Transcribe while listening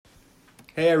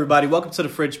Hey everybody, welcome to the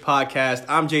Fridge Podcast.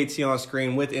 I'm JT on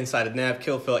screen with Inside of Nav,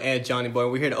 Killphil, and Johnny Boy.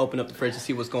 We're here to open up the fridge to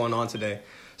see what's going on today.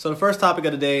 So the first topic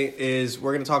of the day is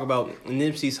we're going to talk about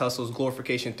Nipsey's Hussle's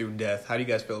glorification through death. How do you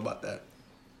guys feel about that?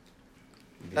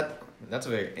 That's a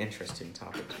very interesting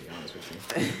topic, to be honest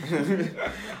with you.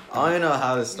 I don't even know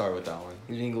how to start with that one.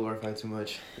 You didn't glorify too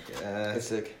much. It's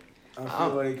sick. I feel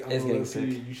like it's getting sick.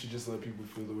 You should just let people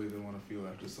feel the way they want to feel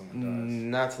after someone dies.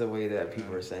 Not to the way that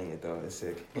people are saying it though. It's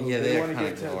sick. Yeah, they they're want to kind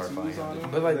get of tattoos glorifying on him.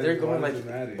 them. But like they're then going why does it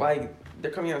matter? like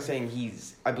they're coming out saying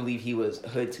I believe he was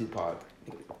hood Tupac.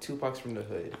 Tupac's from the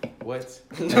hood. What?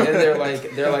 And then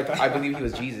they're like, I believe he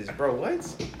was Jesus, bro.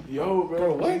 What? Yo,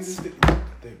 bro, what? Jesus,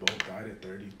 they both died at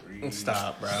 33.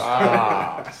 Stop, bro.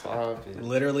 Stop it.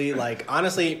 Literally, like,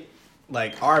 honestly,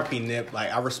 like, RP Nip,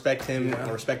 like, I respect him, Yeah.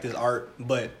 I respect his art,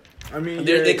 but I mean,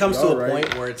 it comes to a right.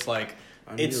 point where it's like,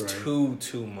 I mean, it's you're right.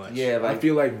 too much. Yeah, I like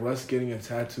feel like Russ getting a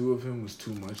tattoo of him was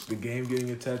too much. The game getting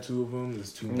a tattoo of him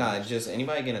is too much. Nah, just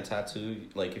anybody getting a tattoo.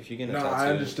 Like if you get a tattoo, I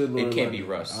understood. it can't Lord, be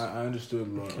Russ. I understood.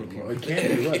 Lord. It can't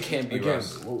be Russ. It can't be Again,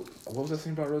 Russ. What was that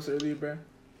thing about Russ earlier, bro?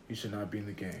 He should not be in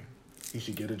the game. He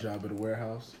should get a job at a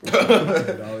warehouse.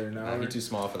 $1 an hour. Nah, he's too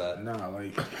small for that. Nah,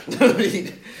 like,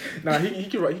 he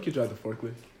could drive the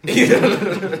forklift.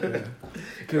 Yeah,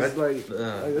 because like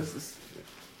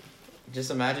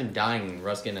Just imagine dying and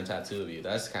Russ getting a tattoo of you.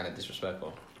 That's kind of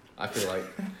disrespectful. I feel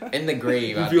like in the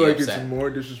grave, you I'd feel be like upset. it's more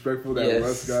disrespectful that Yes.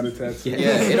 Russ got a tattoo.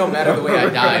 Yeah, it don't matter the way I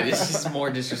died. It's just more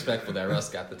disrespectful that Russ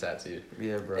got the tattoo.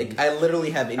 yeah, bro. Like, I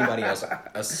literally have anybody else. A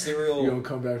You serial, gonna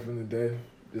come back from the dead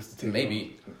just to take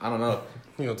maybe. I don't know.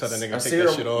 You know, tell that nigga A to take that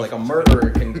serial, shit off. like a murderer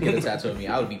can get a tattoo of me.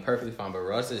 I would be perfectly fine. But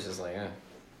Russ is just like,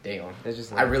 damn. It's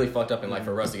just I really fucked up in life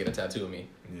for Russ to get a tattoo of me.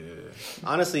 Yeah.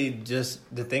 Honestly, just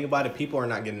the thing about it, people are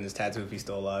not getting this tattoo if he's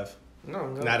still alive. no.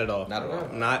 Not at all. Not at all.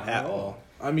 Not at all.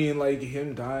 I mean, like,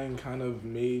 him dying kind of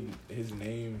made his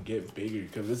name get bigger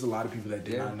because there's a lot of people that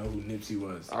did not know who Nipsey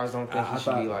was. I just don't think I he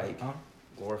should be thought- like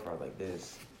glorified like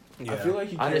this. Yeah. I feel like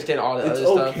he I understand all the it's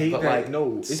other okay stuff, but that- like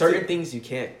no, it's certain a- things you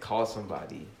can't call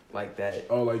somebody like that.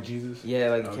 Oh, like Jesus?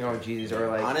 Yeah, like you Okay. can't call Jesus or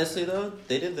like Honestly, though,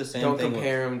 they did the same don't thing.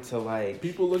 compare him to like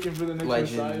People looking for the next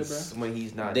Messiah, legends when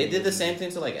he's not. They did the Jesus. same thing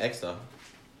to like X though. bro.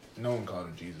 No one called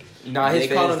him Jesus. Nah, They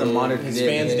his called him fans the did. modern. His they-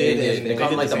 fans they- did, They, and they they called him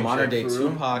did like the the same modern day shit for real.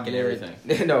 Tupac and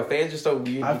everything. No, fans are so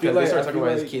weird I because feel they like- start I talking feel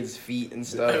about like- his kids' feet and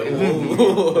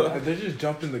stuff. They're just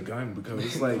jumping the gun because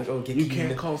it's like, Like, oh, you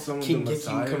can't call someone the King Get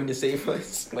Messiah. coming to save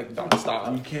us. Like, don't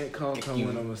stop. You can't call Get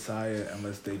someone you. a Messiah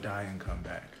unless they die and come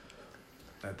back.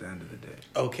 At the end of the day.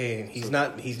 Okay, he's So-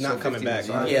 not so coming 50 back.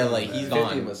 Messiah. Yeah, like he's 50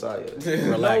 gone. Messiah.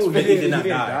 Relax. No, 50 he did not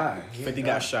didn't die. die. He 50 didn't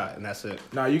got die. shot, and that's it.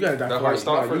 Nah, you gotta die The for heart like,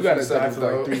 stopped you for gotta die seconds, for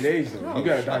like though. 3 days. Though. Oh, You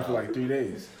gotta die shut for up. like 3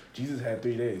 days. Jesus had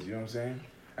 3 days. You know what I'm saying?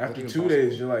 After That's 2 impossible.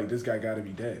 days, you're like, this guy gotta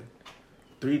be dead.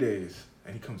 3 days,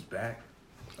 and he comes back.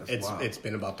 That's wild. It's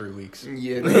been about 3 weeks.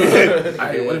 Yeah.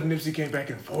 Alright, what if Nipsey came back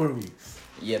in 4 weeks?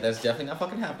 Yeah, that's definitely not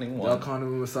fucking happening. Y'all One. calling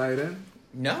him a Messiah then?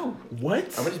 No. What?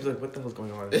 I'm gonna just be like, what the hell's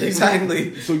going on?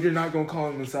 Exactly. So you're not gonna call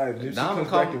him Messiah? Nipsey Nah, I'm comes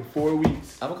gonna back call- in 4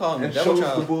 weeks I'm gonna call him a and devil shows the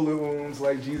child. bullet wounds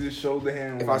like Jesus showed the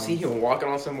hand If I wounds. see him walking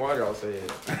on some water, I'll say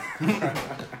it.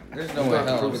 There's no You way gonna have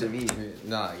to hell. prove it to me.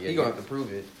 Nah, yeah. You gonna have to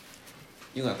prove it.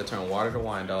 You gonna have to turn water to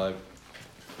wine, dog.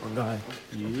 Oh God.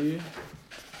 Yeah.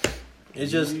 It's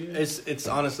just, Yeah. it's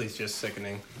honestly, it's just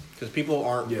sickening because people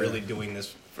aren't Yeah. really doing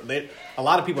this. A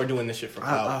lot of people are doing this shit for I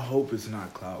clout. hope it's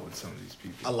not clout with some of these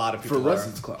people. A lot of For people Russ, are.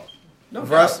 it's clout. No,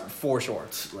 For us, for sure.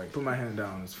 Like, put my hand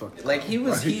down. It's fucking like clout, he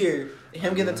was right? here.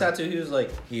 Him get the tattoo. He was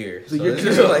like here. So So you're it's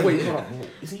just Canadian? like, Wait, hold on.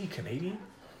 Isn't he Canadian?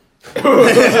 like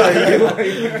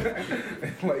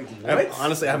what?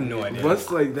 Honestly, I have no idea.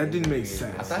 Russ, like, that didn't make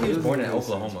sense. I thought he was It born doesn't in make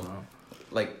sense, Oklahoma. bro.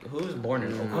 like who was born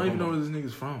in I don't even know Oklahoma? where this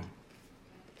nigga's from.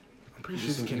 I'm pretty sure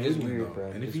It's he's weird, Canadian, though. bro.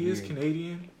 And if It's he is weird.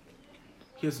 Canadian,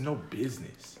 he has no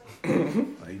business. Like,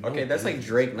 no Okay, that's like business,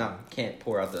 Drake bro. not can't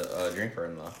pour out the drink for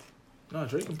him though. No,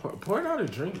 Drake can pouring out a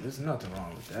drink. There's nothing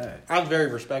wrong with that. I was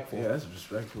very respectful. Yeah, that's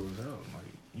respectful as hell. Like,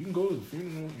 you can go to the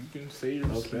funeral. You can say your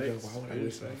respects. Why would I pay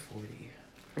waste my respects. 40?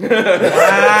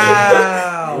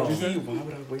 Wow. What'd you say? Why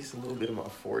would I waste a little bit of my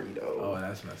 40 though? Oh,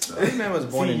 that's messed up. This man was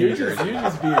born See, in you're New just Jersey. you're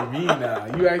just being mean now.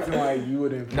 You acting like you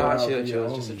wouldn't. Nah, pour out chill, for chill, your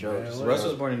it's just a homies, joke. man. Russ Russ What was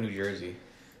up? born in New Jersey.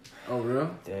 Oh,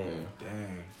 real? Dang.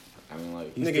 Dang. I mean,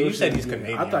 like, He Nigga, still you said should he's be-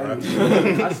 Canadian, I thought bro. he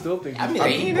was. I still think. I mean,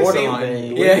 he's he's the same borderline.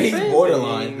 thing. Yeah, It's he's the same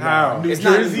borderline. thing. How? New It's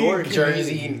not New Jersey, York.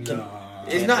 Jersey. Nah.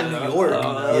 It's not New York.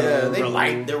 Yeah, they're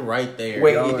Relax. they're right there.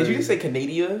 Wait, Y'all did you are- just say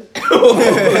Canada?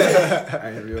 I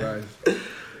didn't realize.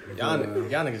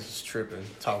 Y'all niggas just tripping.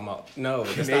 Talking about no,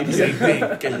 it's not the same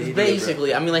thing.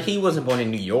 Basically, I mean, like he wasn't born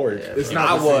in New York. It's not.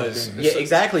 I the same was. thing. Yeah,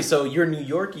 exactly. So you're New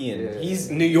Yorkian. Yeah. He's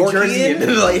New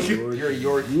Yorkian? like You're a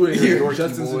York. You ain't You're New a York.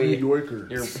 Justin's a boy. New Yorker.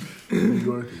 You're New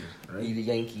Yorker, right? you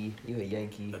a Yankee. You a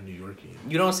Yankee. A New Yorker.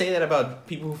 you don't say that about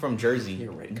people who from Jersey.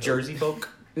 You're right. Jersey folk.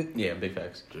 Yeah, big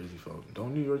facts. Jersey folk.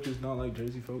 Don't New Yorkers not like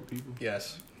Jersey folk people?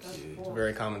 Yes, Yeah. it's a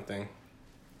very common thing.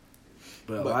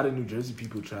 But a lot of New Jersey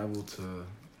people travel to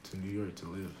New York to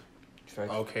live.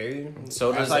 Okay,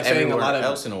 So That's does like saying everywhere a lot of-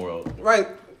 else in the world. right,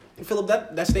 Philip.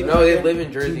 That statement. No, right they there- live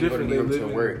in Jersey and go to Two New York different-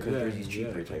 to work because yeah, Jersey's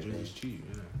cheaper. Yeah, Type Jersey's thing. cheap.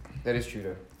 Yeah. That is true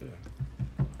though.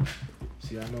 Yeah.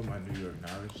 See, I know my New York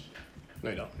knowledge. No,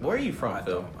 you don't. Where are you from,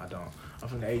 Phil? I don't. I'm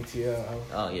from the ATL.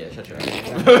 Oh yeah, shut your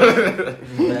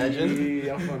mouth. Imagine.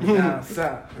 Yeah, I'm from down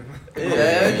south.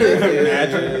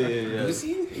 Imagine You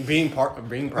see? being proud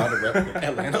of rep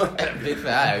Atlanta. Big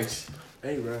facts.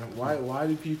 Hey, bro, why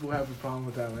do people have a problem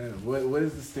with Atlanta? What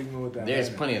is the stigma with Atlanta? There's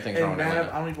plenty of things And wrong with Nav,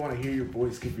 Atlanta. I don't even want to hear your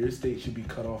voice because your state should be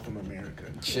cut off from America.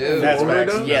 Chill. That's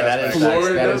Florida? facts. Yeah, that is facts.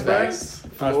 Florida, That is bro? facts.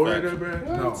 Florida, bro?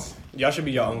 No. Y'all should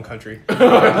be your own country.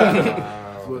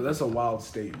 Well, that's a wild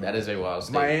state, bro. That is a wild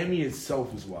state. Miami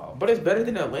itself is wild. But it's better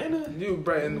than Atlanta. Dude,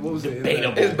 bro, and what was it?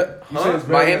 Debatable. It's You said it's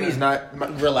better Miami's than-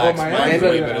 not. Relax, Oh, Miami's Miami's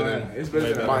way better better than than. Atlanta. It's better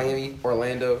way than Miami,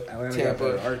 Orlando, Atlanta got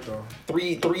better Tampa. art, though.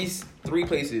 Three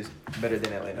places better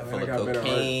than Atlanta. Full Atlanta of got better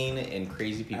cocaine and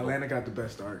crazy people. Atlanta got the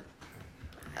best art.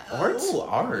 Art? Ooh,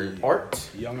 art. Art?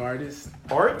 Young artists.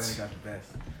 Art? Atlanta got the best.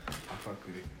 I fuck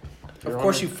with it. Of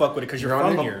course you fuck with it because you're Your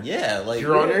from Honor? here. Yeah, like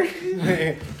Your Honor?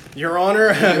 Your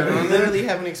Honor. You literally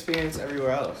have an experience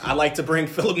everywhere else. I like to bring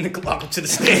Philip Nicolao to the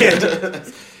stand.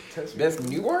 Test me. That's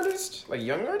new artists? Like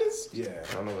young artists? Yeah.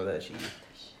 I don't know about that shit.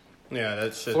 Yeah,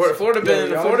 that's shit. Florida been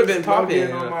Yo, Florida y'all been just getting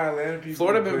popping. on my Atlanta people,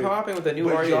 Florida been but- popping with the new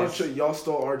but artists. y'all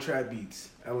stole our trap beats.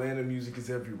 Atlanta music is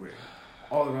everywhere,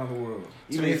 all around the world.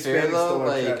 To Even be fair Hispanics though, stole our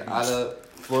like trap out beats. of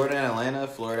Florida and Atlanta,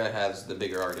 Florida has the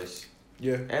bigger artists.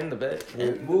 Yeah, And the bet.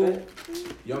 Who?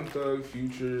 Young Thug,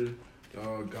 Future,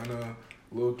 Gunna,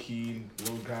 Lil Key,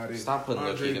 Lil Got It. Stop putting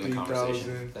Lil Andre Kid in the 3000,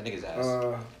 conversation. That nigga's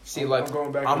ass. See, I'm like,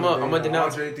 going back. I'm in the day, gonna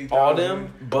denounce Andre 3000, all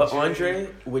them, but Jay. Andre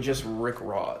with just Rick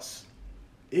Ross.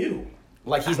 Ew.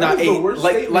 Like he's That not is the a worst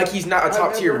like statement like he's not a I've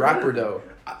top tier ever rapper heard. though.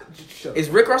 Shut Is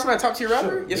up. Rick Ross not a top tier Shut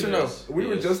rapper? up. Yes or Yes. no? We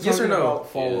were just Yes or talking no? about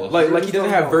Fall Yeah. Off. Like We were he just doesn't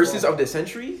talking have about verses Fall of the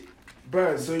century. Off.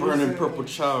 Bruh, so you're Burning saying purple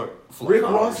shower. Rick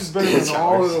Ross is better than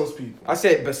all of those people. I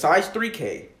said besides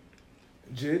 3K.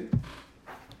 Jid,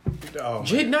 Oh,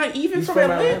 Jid not even he's from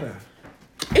from Atlanta.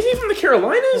 Atlanta. Is he from the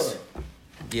Carolinas?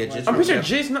 Yeah, just I'm pretty sure Yeah.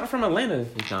 Jid's not from Atlanta.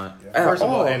 he's not. Yeah. At First of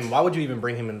all, all. and why would you even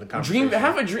bring him into the conversation?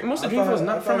 Most of Dreamville's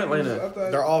not from Atlanta.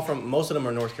 They're all from. Most of them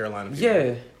are North Carolina. People.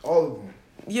 Yeah, all of them.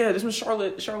 yeah. There's some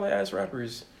Charlotte ass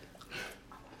rappers.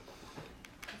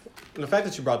 The fact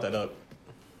that you brought that up,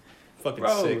 fucking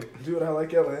Bro. sick. Dude, I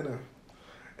like Atlanta.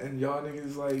 And y'all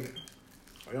niggas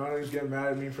get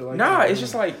mad at me for like. Nah, it's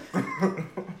just like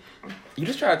you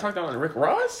just try to talk down on Rick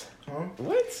Ross. Huh?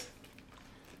 What?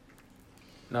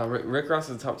 No, Rick Ross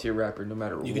is a top tier rapper, no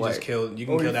matter You what. can just kill. You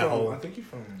can Oh, kill he that from, whole. I think he's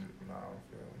from. Nah,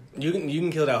 You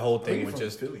can kill that whole I think thing he with from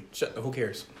just. Philly. Who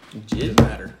cares? Jid? Doesn't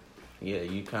matter. Yeah,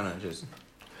 you kind of just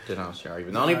denounced your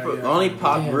argument. Yeah, The only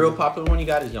Damn. real popular one you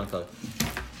got is Young Thug.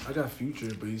 I got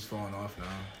Future, but he's falling off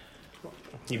now.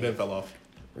 He been fell off.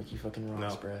 Ricky fucking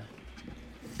Ross, No. bruh.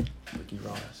 Ricky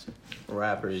Ross.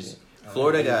 Rappers.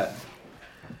 Florida got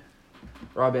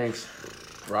Rob Banks.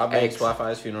 Rob Banks, X.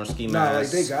 Wi-Fi's Funeral, Ski Nah, like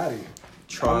Mask, they got it.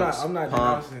 Trunks, I'm not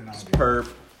Pump, denouncing it now, Perp,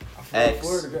 I feel like X,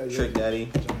 Florida got, yeah. Trick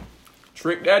Daddy.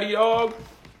 Trick Daddy, dog.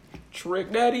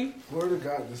 Trick Daddy. Florida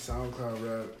got the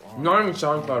SoundCloud rap. Not even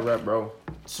SoundCloud rap, bro.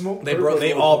 Smoke. They Purple, broke.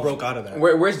 They Lil all Pump. broke out of that.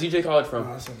 Where's DJ Khaled from?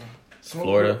 Nah, I said no. Smoke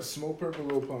Florida. Smoke Purple,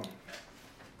 Lil Pump.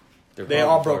 They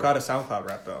all broke out of SoundCloud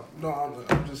rap though. No,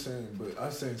 I'm just saying, but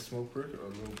I'm saying Smoke Purple or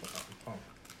Lil Pump.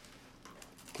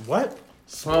 What?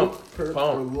 Smoke Purple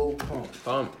or Pump. Lil Pump.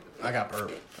 Pump. I got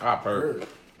perp. Ah, Perp. Purp.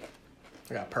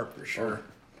 I got perp for sure.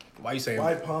 Why you saying?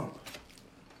 Why Pump?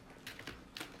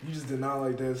 You just did not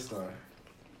like that star.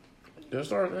 Just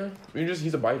start, man.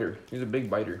 He's a biter. He's a big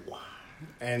biter.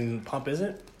 And pump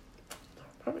isn't?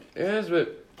 Probably is,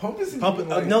 but Pump isn't Pump. even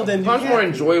like No, then Punk's you more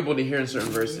can't- enjoyable to hear in certain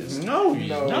verses. No, he's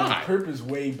No, not. Perp is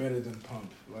way better than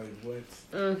Pump. Like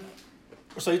what?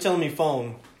 So you're telling me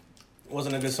Phone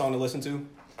wasn't a good song to listen to?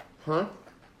 Huh?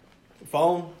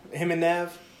 Phone, him and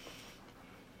Nav.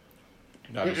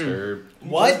 Not disturbed.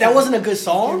 What? That wasn't a good He came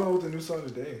song. out with a new song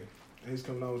today. And he's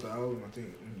coming out with the album, I think,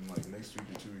 in like next week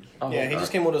or 2 weeks. Oh, Yeah, he God.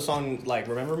 just came with a song like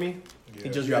 "Remember Me," He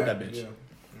just dropped that bitch. Yeah.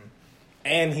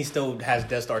 and he still has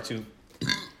Death Star 2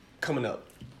 coming up.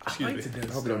 Excuse me. Dead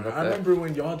I hope you Star. don't know I that. remember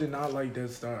when y'all did not like Dead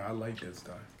Star. I like Dead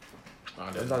Star.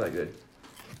 It's not that good.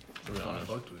 To be I honest.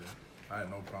 fucked with it. I had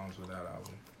no problems with that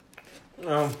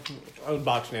album. I was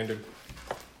box standard.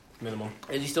 Minimum.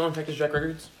 Is he still on Texas Jack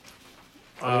Records?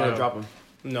 Are you gonna drop him?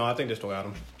 No, I think they still got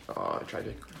him. Oh,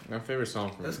 tragic. My favorite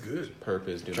song from That's good. Perp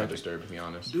is Do Not Tragic. Disturb, to be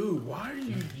honest. Dude, why are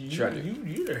you Tragic.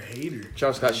 you're a hater.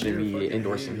 Travis Scott shouldn't You're a be fucking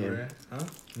endorsing hater, him. man.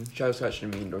 Huh? Travis Scott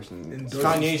shouldn't be endorsing. Endorsing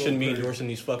Kanye shouldn't be Slow Perp. endorsing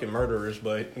these fucking murderers,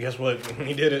 but guess what?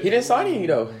 He did it. He didn't sign any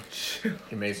though.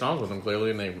 He made songs with them,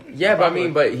 clearly, and they... Yeah, but I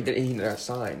mean, but he got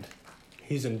signed.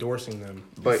 He's endorsing them.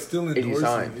 But It's still is he endorsing.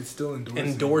 signed? It's still endorsing.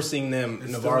 Endorsing them,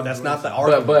 It's Navarro. still That's not the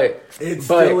endorsing. argument. It's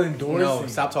but- still endorsing. No,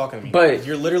 stop talking to me. But-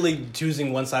 you're literally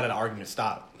choosing one side of the argument.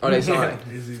 Stop. Oh, they signed.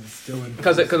 Is it still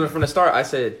endorsing? Because from the start, I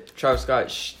said Travis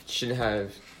Scott shouldn't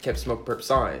have kept Smoke Perp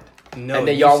signed. No, and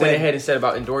then you y'all said- went ahead and said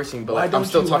about endorsing, but Why like, don't I'm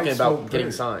still you talking like about Smoke getting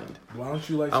Perp? signed. Why don't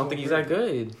you like? I don't think he's that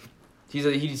good.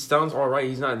 He sounds all right.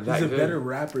 He's not that He's a good. better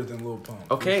rapper than Lil Pump.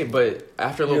 Okay, but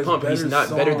after He Lil has Pump, he's better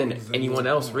not better than songs than anyone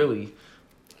Lil else, Pump. really.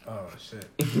 Oh shit.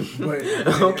 But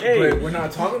Okay. but we're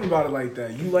not talking about it like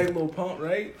that. You like Lil Pump,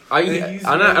 right? I And he's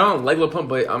don't like Lil Pump,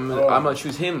 but I'm Oh. gonna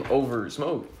choose him over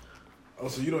Smoke. Oh,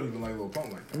 so you don't even like Lil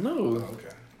Pump like that? No. Oh, okay.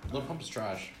 Lil Pump is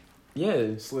trash.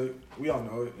 Yeah. Slick. We all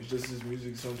know it. It's just his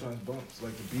music sometimes bumps,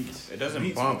 like the beats. It doesn't The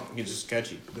beats bump. It's just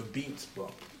sketchy. The beats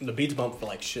bump. The beats bump for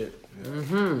like shit. Yeah.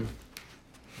 Mm-hmm. Man,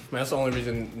 that's the only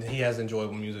reason he has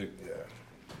enjoyable music. Yeah.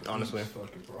 Honestly. He's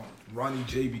fucking bro. Ronnie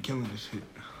J be killing this shit.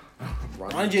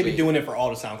 Ronnie J be doing it for all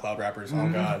the SoundCloud rappers. Oh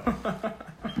God.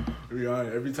 To be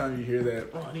honest, every time you hear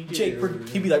that, Ronnie J,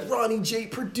 he be like Ronnie J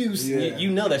produced. Yeah. You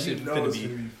know that shit you know finna it's be.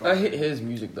 gonna be I fire. hate his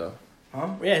music though. Huh?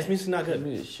 Yeah, his music's not His good.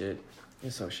 music is shit.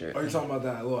 It's so shit. Are you talking about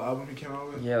that little album he came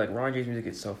out with? Yeah, like Ron J's music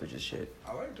itself is just shit.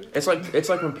 I liked it. It's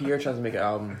like when Pierre tries to make an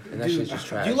album and that Dude, shit's just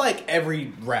trash. You like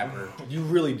every rapper. You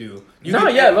really do. You No,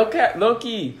 get- yeah, low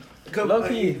key. Low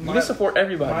key. My- You can support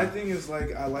everybody. My thing is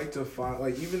like I like to find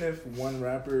like even if one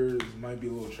rapper might be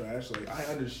a little trash, like I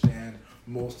understand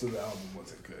most of the album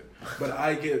wasn't good, but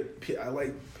I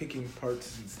like picking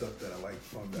parts and stuff that I like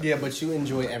from that. Yeah, but you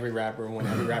enjoy every rapper when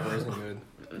every rapper isn't good.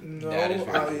 No, That is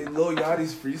very Lil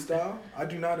Yachty's freestyle. I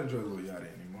do not enjoy Lil Yachty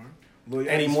anymore. Lil Yachty's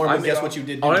Anymore, but freestyle- guess what you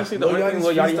did? Do? Honestly, the Lil only thing Yachty's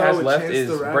Lil Yachty freestyle has with left Chance is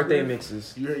the Rapper. birthday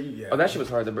mixes. Yeah. Oh, that shit was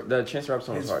hard. The Chance the Rapper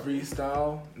song was His hard.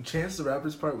 freestyle, Chance the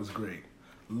Rapper's part was great.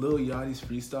 Lil Yachty's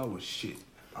freestyle was shit.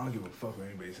 I don't give a fuck what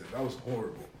anybody says. That was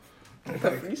horrible. The Like,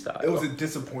 freestyle. It was a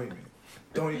disappointment.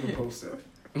 Don't even post that.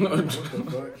 What the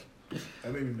fuck?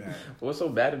 That made me mad. What's so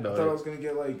bad I about thought I it? was gonna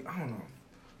get like I don't know.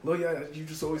 Lil Yachty, you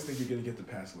just always think you're gonna get the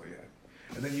pass Lil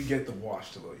Yachty, and then you get the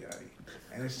wash to Lil Yachty,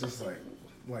 and it's just like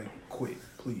quit,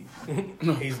 please.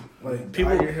 He's Like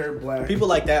People- dye your hair black. people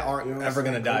like that aren't You know what ever I'm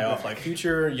gonna saying? die Go off. back. Like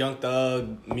Future, Young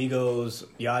Thug, Migos,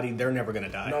 Yachty, they're never gonna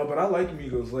die. No, but I like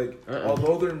Migos. Like Uh-uh.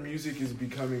 although their music is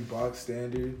becoming box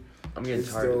standard, I'm getting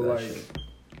it's tired of still that like shit.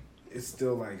 it's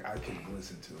still like I can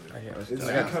listen to it. I can't listen It's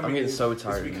to it. becoming- I'm getting so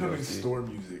tired It's of becoming Migos, dude. store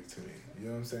music to me. You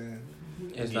know what I'm saying?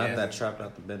 It's Yeah. not that trapped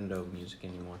out the bendo music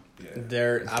anymore.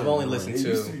 Yeah. I've only annoying. listened It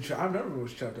used to to. be. I remember when it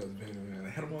was trapped out the band,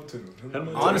 man. Hit 'em on two. Hit 'em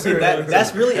on two. Honestly,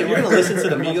 that's really if you're gonna listen to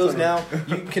the Migos now,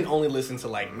 you can only listen to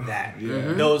like that.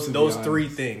 Yeah. Those To be those honest. three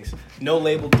things. No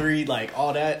Label 3, like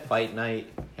all that. Fight Night,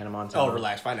 Hannah Montana. Oh,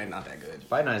 relax. Fight Night not that good.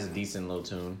 Fight Night is a decent little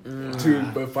tune.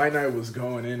 Dude, but Fight Night was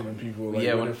going in when people like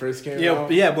Yeah, when when- it first came Yeah,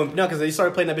 out. yeah, but no, because they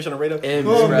started playing that bitch on the radio. M's,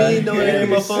 Oh, bruh. me, no, yeah,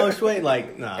 my M's. phone straight.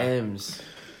 Like, nah. M's.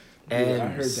 Dude, I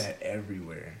heard M's. that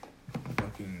everywhere.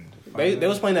 Fucking. They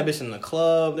was playing that bitch in the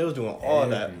club. They was doing all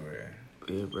that. everywhere.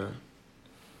 Yeah, bro.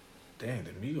 Damn,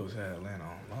 the Migos had Atlanta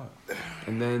on lock.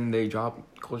 And then they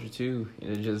dropped Culture 2,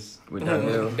 and it just went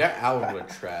downhill. That album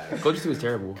was trash. Culture 2 was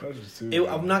terrible. Cultures too.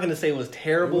 I'm not gonna say it was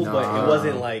terrible, but Nah. it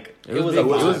wasn't like it was big. a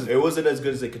five. It wasn't as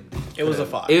good as it could. It was a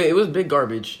five. It was big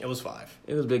garbage. It was 5.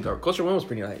 It was big garbage. Culture 1 was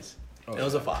pretty nice. Oh, It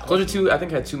was a 5. Culture 2, I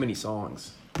think, had too many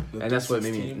songs. the and that's what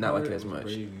made me 316 not like it part as was much.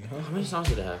 crazy, huh? How many songs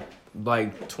did it have?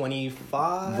 Like,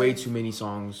 25. way too many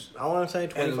songs. I want to say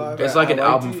 25. Bruh, It's like an I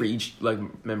liked album it. for each like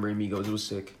member in Migos. It was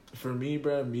sick. For me,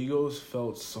 bro, Migos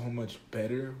felt so much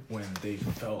better when they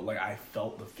felt like I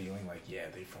felt the feeling like, yeah,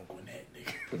 they from Gwinnett,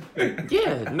 nigga.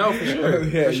 Yeah, no, for sure.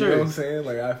 yeah, for you know what sure. I'm saying?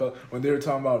 Like I felt when they were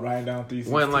talking about riding down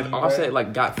 316. When like Offset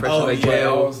like got fresh Oh, out of yeah, I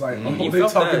jail. was like, oh, You they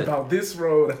felt talking that. about this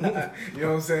road. You know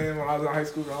what I'm saying? When I was in high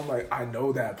school, I'm like, I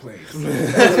know that place.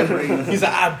 That's crazy. He's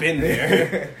like, I've been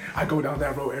there. I go down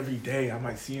that road every day. I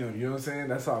might see him. You know what I'm saying?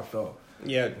 That's how I felt.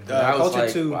 Yeah, That was Culture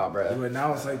like, 2. wow, bro. But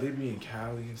now it's like they be in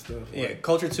Cali and stuff. Yeah, Like,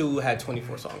 Culture 2 had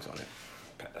 24 songs on it.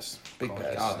 Pass. Big Oh,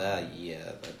 pass. Oh,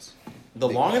 that's the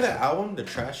longer the album, the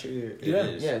trashier it Yeah,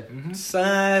 is. Yeah. mhm.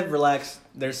 Side, relax.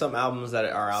 There's some albums that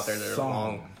are out there that are Song.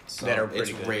 long. that are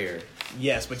pretty it's good. rare.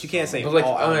 Yes, but you can't say. But like,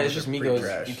 all albums it's just are pretty Migos.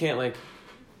 trash. You can't like.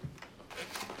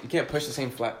 You can't push the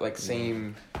same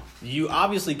same. You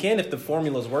obviously can if the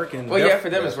formula's working. Well, yeah, for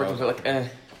them it's working, but like,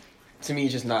 to me,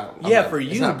 it's just not. Yeah, not, for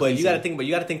it's you, not but you gotta pleasing. think. But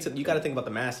you gotta think about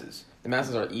the masses. The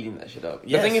masses are eating that shit up.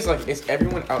 Yes. The thing is, like, it's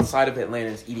everyone outside of Atlanta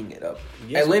is eating it up.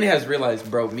 Yes. Atlanta has realized,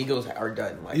 bro, Migos are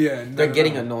done. Like, they're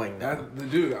getting annoying now.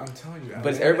 Dude, I'm telling you.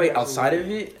 But everybody outside of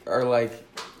it are like,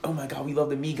 oh my god, we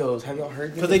love the Migos. Have y'all heard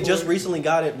them? Because they just before? recently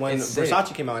got it when It's sick.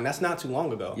 Versace came out, and that's not too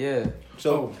long ago. Yeah.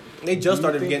 So they just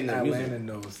started getting that Atlanta music.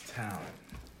 knows talent.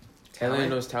 Atlanta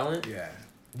knows talent? Yeah.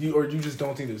 Or you just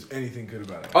don't think there's anything good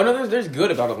about it? Oh, no, there's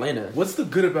good about Atlanta. What's the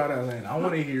good about Atlanta? I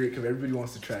want to hear it because everybody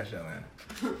wants to trash Atlanta.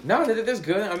 No, there's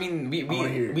good. I mean, wanna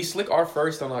hear it. we slick our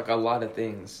first on, like, a lot of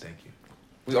things. Thank you.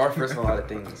 We are first on a lot of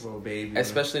things. Little baby.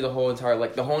 Especially the whole entire,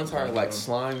 like,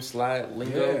 slime, slat,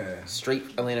 lingo. Yeah. Straight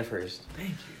Atlanta first. Thank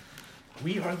you.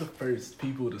 We are the first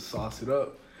people to sauce it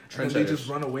up. And they just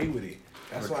run away with it.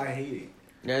 That's why I hate it.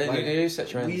 Yeah, they Like, do set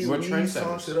trends. We trendsetters.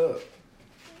 sauce it up.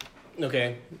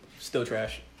 Okay, still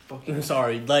trash. I'm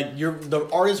sorry. Like the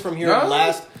artists from here No.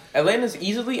 last. Atlanta's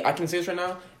easily, I can say this right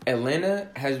now,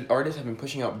 artists have been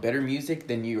pushing out better music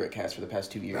than New York has for the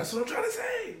past 2 years. That's what I'm trying to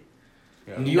say.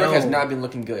 New York No. has not been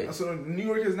looking good. That's what New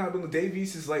York has not been. Dave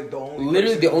East is like the only.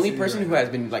 Literally, the in only city person right who now. has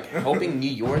been like helping New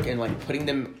York and like putting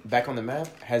them back on the map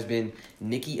has been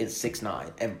Nicki and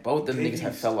 6ix9ine, and both them Dave niggas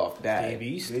have East. fell off bad. Dave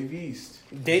East. Dave East.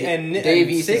 Dave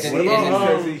East Six. isn't- What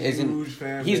about isn't- him? He's a isn't- huge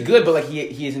fan He's base. good, but like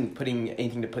he isn't putting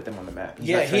anything to put them on the map. He's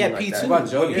Yeah, not he had trending like P2. that. What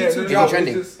about Joey? Yeah, P2 Is he dropped.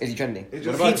 trending? Just- Is he trending? It What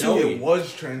just about P2, Joey? It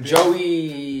was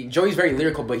trending. Joey's very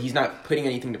lyrical, but he's not putting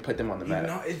anything to put them on the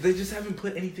map. They just haven't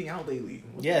put anything out lately.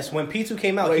 Yes, when P2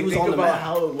 came out, Like, he was think on the about map.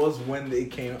 how it was when they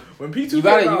came out. When P2 You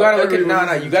came out, gotta look at everybody was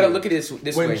listening you gotta to look it. at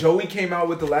this When way. Joey came out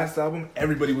with the last album,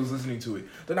 everybody was listening to it.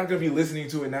 They're not gonna be listening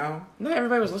to it now. Not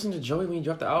everybody was listening to Joey when he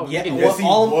dropped the album. Yeah, Nigga, well, he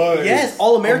all was. yes,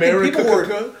 all American people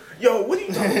were. Yo, what are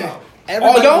you talking about? all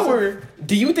Everybody y'all was- were.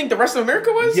 Do you think the rest of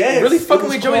America was? Yes, Really it fucking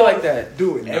was with Joey called- like that?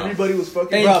 Dude, No. everybody was fucking.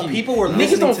 Thank Bro, you. people were Niggas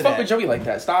listening don't to fuck that. with Joey like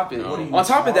that. Stop it. No. What are you On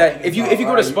top of that, if you talking go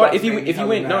to about? Spot, Alright, if you went if you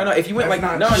went like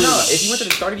That's no not true. if you went to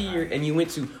the start of the year and you went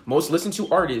to most listened to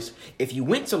artists, if you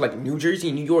went to like New Jersey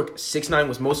and New York, 6ix9ine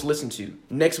was most listened to.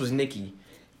 Next was Nicki.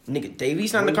 Nigga,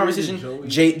 Davey's not in the What year conversation. did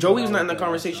Joey Joey was come not out in the with that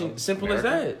conversation. album? Simple as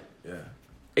that. Yeah.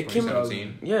 It came.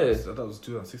 2017. Yeah. I thought it was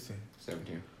 2016.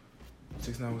 17.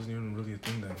 6ix9ine wasn't even really a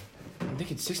thing then.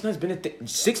 Nigga, 6ix9ine's been at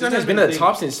 6ix9ine has been at the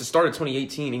top since the start of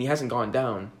 2018, and he hasn't gone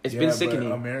down. It's been sickening.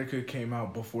 But America came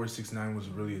out before 6ix9ine was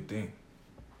really a thing.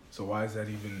 So why is that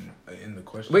even in the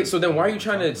question? Wait, so then why are you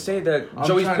trying to say that I'm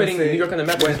Joey's trying to putting say- New York on the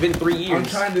map when it's been 3 years? I'm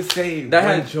trying to say That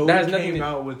when has- Joey that has nothing came to-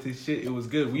 out with his shit, it was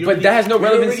good. But that has no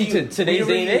relevancy to today's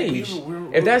day and age.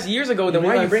 If that's years ago, then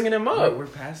why are you bringing him up? We're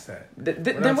past that.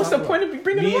 Then what's the point of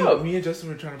bringing me him up? Me and Justin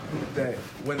were trying to prove that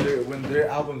when their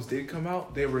albums did come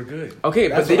out, they were good. Okay,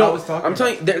 That's but they what I don't. was talking I'm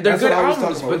telling you, they're That's good what I was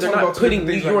albums, talking about. but they're We're talking not about two putting different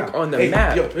New things York right now. on the Hey,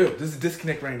 map. Yo, there's a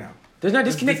disconnect right now. There's not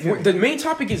There's a disconnect. disconnect. The main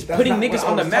topic is That's putting not what niggas I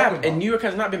on the was map, talking about. and New York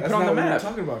has not been That's put on not the what we were map.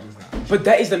 talking about just now. But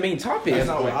that is the main topic. That's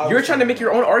not what I was You're trying to talking make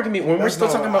your own argument when we're That's still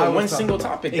not talking what I about was one talking single about.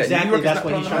 topic. That New Exactly, York is that's not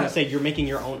what put he's on trying the to map. say. You're making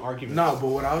your own argument. No, but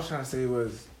what I was trying to say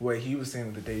was what he was saying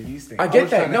with the Dave East thing. I was get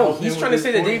that. trying to No, help him he's with trying to his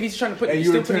say that point, Dave East trying to put, and he's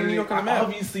you still were putting New York on the map.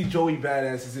 Obviously, Joey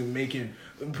Badass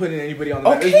isn't putting anybody on the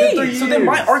map. It's been Okay, 3 so then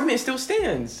my years. argument still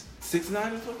stands.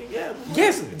 6ix9ine is fucking yeah.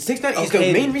 Yes, 6ix9ine is the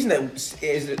Okay. main reason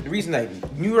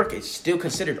that New York is still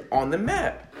considered on the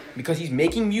map because he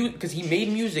made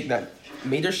music that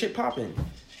made their shit popping.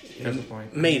 Here's the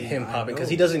point. Made him popping because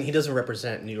he doesn't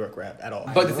represent New York rap at all.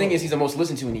 But the thing is, he's the most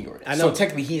listened to in New York. I know. So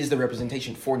technically, he is the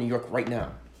representation for New York right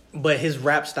now. But his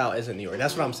rap style isn't New York.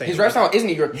 That's what I'm saying. His rap style is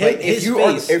New York. His- But his if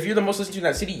face- you're the most listened to in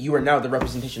that city, you are now the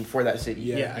representation for that city.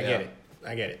 Yeah, I Yeah. get it.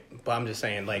 I get it. But I'm just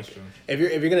saying, like, true. if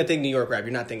you're gonna think New York rap,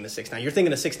 you're not thinking the 6ix9ine. You're thinking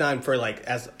the 6ix9ine for like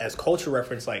as culture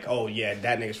reference, like, oh yeah,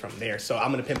 that nigga's from there. So I'm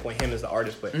gonna pinpoint him as the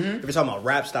artist. But if you're talking about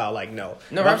rap style, like no.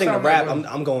 No, If rap I'm thinking style, of rap. like,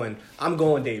 I'm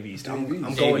going Dave East. I'm Dave East. going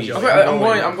Dave Joey.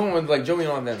 East. I'm going with like Joey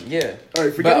on them. Yeah. All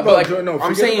right, forget But about like, Joey. No, I'm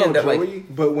forget saying about that like Joey,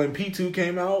 but when P2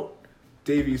 came out,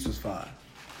 Dave East was fire.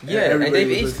 yeah, and everybody Dave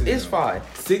was East listening is to him. fine.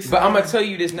 6ix9ine But I'm gonna tell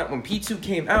you this: not when P2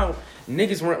 came out,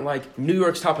 niggas weren't like New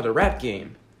York's top of the rap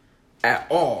game at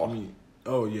all.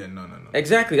 Oh yeah, no.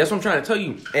 Exactly. That's what I'm trying to tell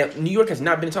you. And New York has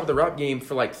not been top of the rap game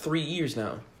for like 3 years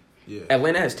now. Yeah.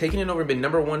 Atlanta has taken it over, been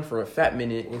number one for a fat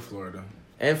minute, Or Florida.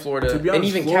 and Florida, To be and honest,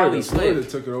 even Florida, Cali Florida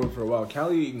slipped. took it over for a while.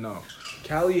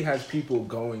 Cali has people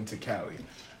going to Cali.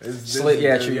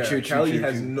 Yeah, true, Cali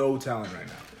has true. no talent right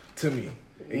now, to me.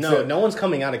 No one's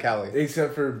coming out of Cali.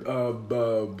 Except for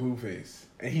Blueface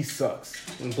and he sucks.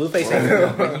 Blueface Bro,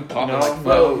 ain't but he popping No, like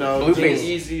bro, fuck. no. Blueface.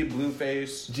 Easy,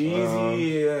 Blueface.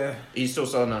 Jeezy, yeah. He's still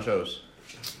selling out shows.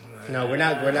 No, we're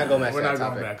not going back to We're that not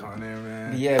topic. going back on there,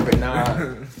 man. Yeah, but nah.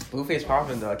 Blueface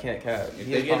popping though. I can't cap. If He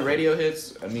they is getting popping. radio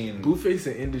hits, I mean, Blueface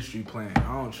an industry plant. I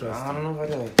don't trust I don't him. know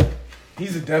about that.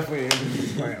 He's definitely an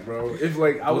industry plant, bro. If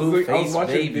like I was Blueface,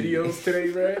 watching baby. videos today,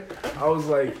 right? I was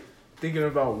like thinking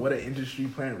about what an industry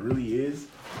plant really is.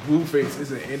 Blueface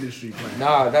is an industry plant.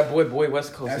 Nah, that boy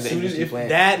West Coast As is an soon as industry if plant.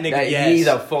 that nigga, yes. He's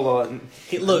a full on.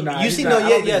 Look, Nah, you he's see, not. no, I don't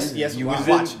yeah, think yes, he yes. is. You was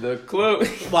Watch, in the club.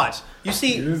 watch. You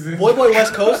see, He was in- Boy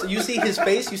West Coast. You see his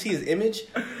face. You see his image.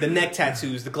 The neck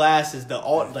tattoos, the glasses, the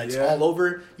all like Yeah. all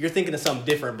over. You're thinking of something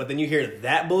different, but then you hear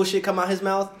that bullshit come out his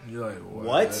mouth. You're like,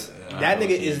 What? Yeah. That nigga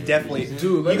is definitely.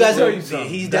 Dude, let you me guys tell are. you something.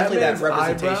 He's definitely that man's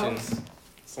representation. eyebrows-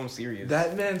 Some serious.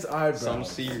 That man's eyebrows. Some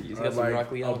serious. He are got some like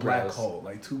rocky a black eyebrows. hole,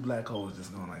 like two black holes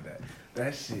just going like that.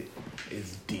 That shit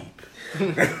is deep.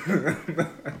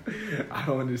 I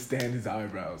don't understand his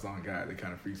eyebrows. On God, it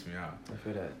kind of freaks me out. I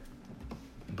feel that.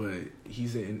 But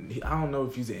I don't know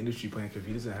if he's an industry plant because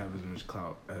he doesn't have as much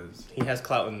clout as He has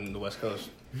clout in the West Coast.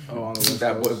 on the West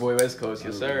That Coast. boy West Coast,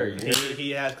 yes sir.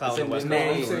 He has clout in the West in the Coast.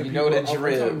 name. I'm saying You know the I'm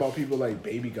drill. talking about people like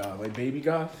Baby Goth. Like Baby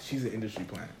Goth, she's an industry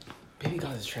plant. Baby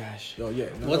God is trash. Yo, yeah.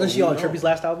 Wasn't she on Trippy's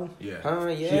last album? Yeah.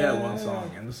 Yeah. She had one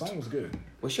song, and the song was good.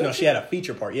 Was No, she had a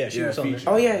feature part. Yeah, she Yeah, was on there. feature.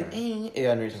 Oh yeah,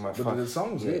 yeah. I know you're talking about. But Fuck. the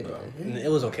song was good, though. And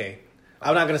it was okay.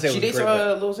 I'm not gonna say it She was dates great.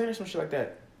 but- Lil Xan or some shit like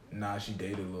that. Nah, she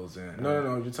dated Lil Xan. No,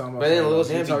 you're talking about. But then someone Lil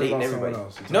else. You're Xan be talking dating about someone everybody.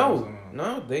 else. You're talking about No,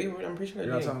 someone else. no, they were. I'm pretty sure You're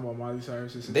they're not dating. talking about Miley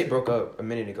Cyrus. They broke up a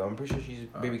minute ago. I'm pretty sure she's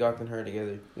Baby Goth and her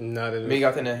together. No, Baby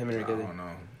Goth and him and her I together. don't know.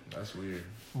 That's weird.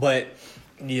 but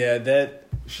yeah, that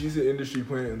She's an industry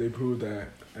plant, and they proved that.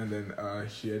 And then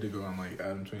she had to go on like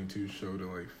Adam 22's show to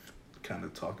like kind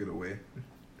of talk it away.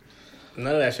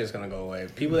 none of that shit's gonna go away.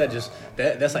 People that just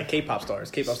that's like K-pop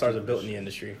stars. K-pop stars are built in the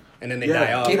industry, and then they Yeah,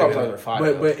 die off. K-pop And stars then- are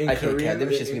fire. But in I can't Korea, cap them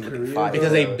shits be in looking Korea, fire.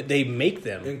 because though, they make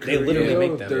them. in They literally Korea,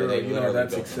 make them. they're, They you know, literally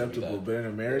that's built them to do acceptable. that. But in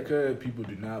America, people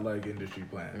do not like industry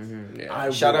plants. Yeah.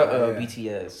 Shout out yeah.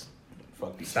 BTS.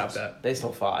 fuck these. Stop that. They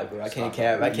so fire, bro. I can't Stop.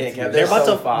 cap. I can't cap. They're about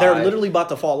so to. fire. They're literally about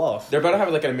to fall off. They're about to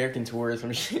have like an American tour or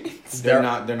some shit. They're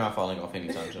not falling off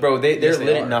anytime soon. Bro, they're Yes, they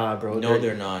lit. are. Nah, bro. No,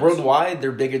 they're not. Worldwide,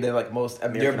 they're bigger than like most They're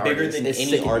American bigger artists. than It's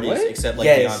any sick. artist What? except like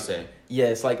Yes. Beyonce.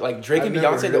 Yes, like Drake I've and never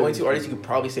Beyonce, the heard only of two artists you them. could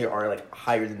probably say are like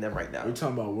higher than them right now. We're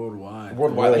talking about worldwide.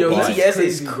 Worldwide, like, Yo, BTS that's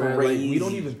is bro. Like, crazy. we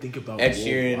don't even think about Ed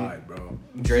Sheeran. worldwide, bro.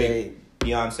 Drake,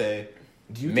 Beyonce,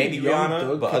 Do you maybe think Young Rihanna,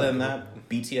 Thug but could- other than that,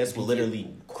 BTS will literally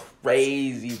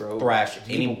Crazy, bro. thrash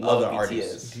any People other love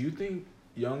artist. Do you think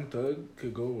Young Thug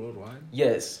could go worldwide?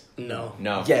 Yes. No.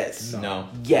 No. Yes. No.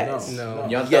 Yes. No.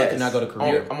 Young Thug Yes. cannot go to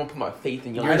Korea. I'm gonna put my faith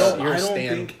in Young You're- Thug. you're I don't stan-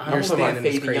 think. I you're don't put my standing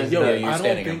is faith in crazy. Young Yo, Yeah, you're I don't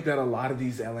standing think him. that a lot of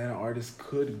these Atlanta artists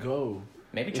could go.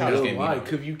 Maybe Childish Why? Gambino.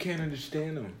 Because you can't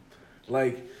understand them.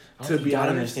 Like, I to don't think be you gotta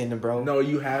honest, understand them, bro. No,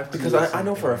 you have to. Because I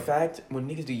know for a fact when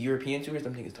niggas do European tours,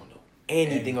 them niggas don't know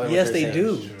anything. on what Yes, they're they saying.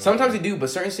 do. Sometimes they do, but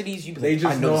certain cities you be They like,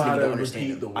 just I know know this how nigga to don't understand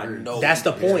repeat the it. I words. know. That's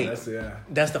the point. Yeah.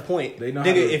 That's the point. They know how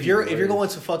to Nigga, if repeat you're the if you're words. going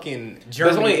to fucking But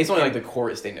Germany, it's only like the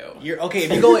chorus they know. you're okay.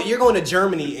 If you're going to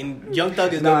Germany and Young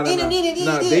Thug is Nah, going,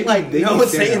 they like be no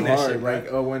one's saying standing that hard. shit. Like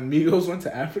when Migos went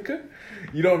to Africa,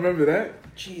 you don't remember that?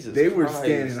 Jesus, They were Christ.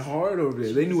 standing hard over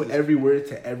there. They knew every word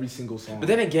to every single song. But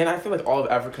then again, I feel like all of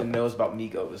Africa knows about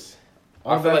Migos.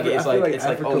 All I feel like Afri- it's I feel like like it's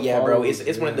like Africa oh yeah, bro, follows,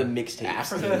 it's one of the yeah. mixtapes.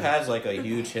 Africa has like a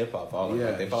huge hip hop following. Yeah,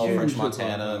 Like they follow huge French hip-hop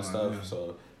Montana and following, stuff. yeah.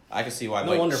 So I can see why.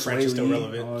 No like, wonder French is still Sway Lee,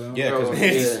 relevant. all them. Yeah, Bro, because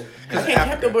yeah. I can't cap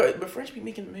Africa. though, but French be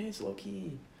making mans low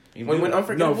key. You When do.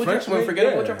 Unforgettable, French when make-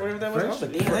 Unforgettable, yeah. whatever that was, I was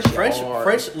like, French- damn, that shit French, hard.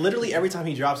 French, literally every time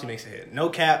he drops, he makes a hit. No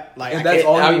cap, like And I that's can't-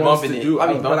 all I he be wants bumping to it. do. I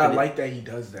be But I bumping it. like that he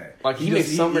does that. Like, he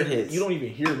makes summer hits. You don't even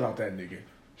hear about that nigga.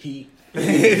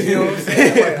 You know what I'm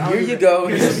saying? Like, I Here don't you even- go.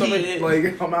 Here's a summer hit.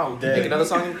 Like I'm out. Make another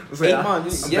song. It's like, 8 I'm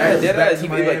months. back- Yeah, dead back ass. to He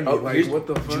be like, Miami. oh, Like, here's what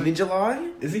the fuck? June and July.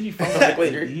 Isn't he from? Like,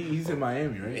 later. He's in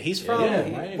Miami, right? He's from Yeah,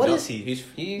 Miami. what No, is he?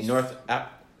 He's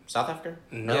South Africa.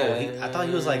 No, Yeah. I thought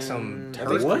he was like some I think-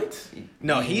 Turkish. What?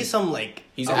 No, he's some like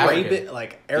He's Arabic, African.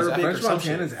 like Arabic or French some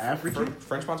Montana's shit. African.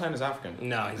 French Montana is African.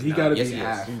 No, he's He not. gotta Yes, be he is.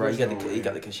 half. Bro, you There's no got way.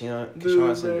 the Kashan Dude,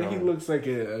 man, syndrome. he looks like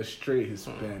a straight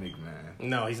Hispanic man.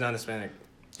 No, he's not Hispanic.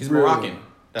 He's Really? Moroccan.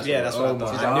 That's Yeah, what that's it what I was.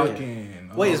 thought. He's I knew it.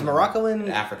 Moroccan. Wait, is Morocco in?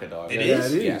 Africa, dog. It Yeah,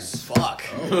 is? it is. Yes. Fuck.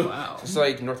 Oh wow. It's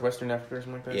like northwestern Africa or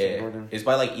something like that. Yeah, Northern it's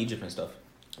by like Egypt and stuff.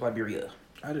 Liberia.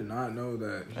 I did not know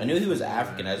that. I knew he was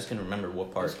African. I just couldn't remember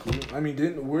what part. That's cool. I mean,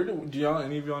 do y'all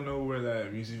any of y'all know where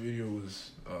that music video was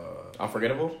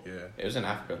Unforgettable? Yeah. It was in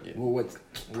Africa. Well, what's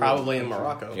Probably in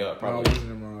Morocco. Yeah, No, it probably.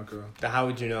 wasn't in Morocco. How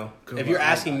would you know? 'Cause If you're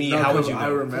asking me, how would you I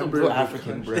know? remember Real the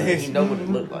African, bro. country. He know what it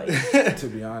looked like. To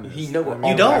be honest, He know what I mean,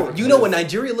 all You don't. Africans- You know what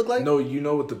Nigeria look like? No, you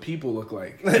know what the people look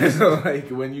like. So, like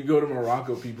when you go to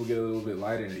Morocco, people get a little bit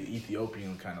lighter and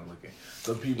Ethiopian kind of looking.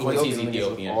 The people. Quincy's Ethiopian niggas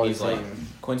Ethiopian. look He's all like the same.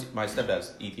 Quincy. My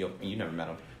stepdad's Ethiopian. You never met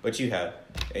him, but you have,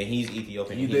 and he's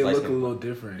Ethiopian. He's They light look a skinned. little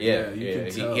different. Yeah, you yeah, can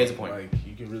he tell. has a point. Like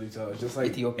you can really tell. It's just like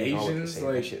Ethiopian all look the Asians, same.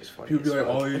 That like shit is funny people be as like,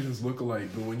 fuck. all Asians look alike,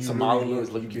 but when you Somalians really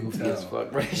look look, you can goofy tell. as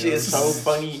fuck, bro. That Yeah. shit is so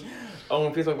funny. Oh,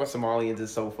 when people talk about Somalians,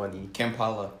 it's so funny.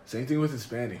 Kampala. Same thing with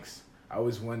Hispanics. I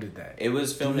always wondered that. It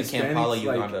was filmed in Do Kampala, Hispanics,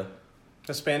 like, Uganda.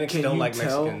 Hispanics Can don't you like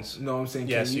tell? Mexicans. No, I'm saying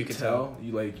Yes, can you can tell.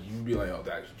 You like you be like, oh,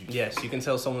 that's Yes, you can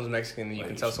tell someone's Mexican and you like,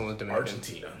 can tell someone's Dominican.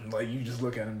 Argentina. Like you just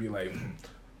look at him and be like,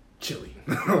 Chile.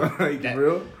 Like That-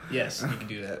 real. Yes, you can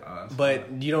do that. That's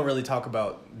But you don't really talk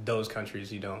about those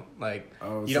countries. You don't like.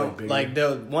 Oh, it's You don't bigger. like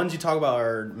the ones you talk about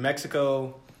are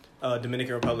Mexico,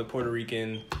 Dominican Republic, Puerto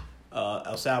Rican,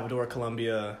 El Salvador,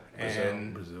 Colombia,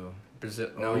 and Brazil. Brazil.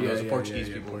 Oh, No, those are Portuguese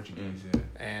yeah, people. Portuguese,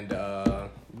 And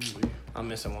I'm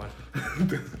missing one.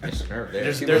 It's nerve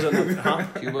there. There's another, huh?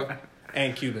 Cuba.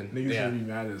 And Cuban. Niggas Yeah, gonna be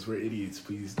mad at us. We're idiots.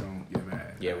 Please don't get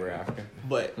mad. Yeah, we're African.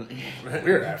 but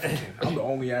We're African. I'm the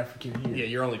only African here. yeah,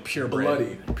 you're only purebred.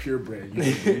 Bloody, purebred.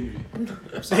 You can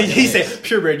believe He said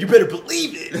purebred. You better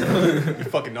believe it. You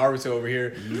fucking Naruto over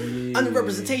here. it. I'm the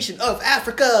representation of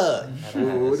Africa.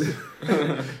 Food.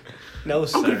 No,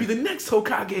 I'm gonna be sir. the next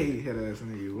Hokage. Head ass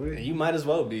nigga. What? You might as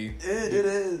well be. It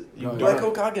is. No, Black yeah.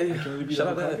 Hokage. Can we be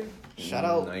Shout the out that. Hokage? Shout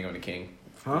out. No, you're going to King.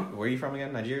 Huh? Where are you from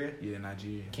again? Nigeria? Yeah,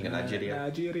 Nigeria. King of Nigeria.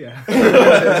 Nigeria.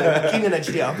 King of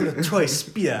Nigeria. I'm gonna try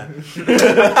spear.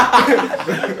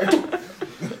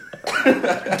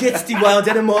 Get the wild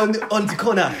animal on the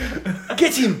corner.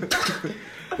 Get him.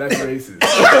 That's racist.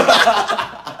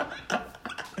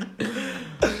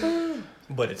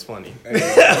 But it's funny. Hey,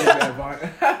 that Vine-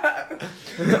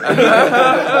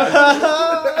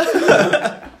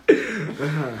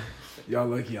 y'all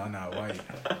lucky y'all not white.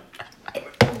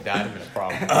 Died him in a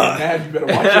problem. Nav, you better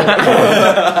watch your other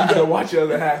half. You better watch your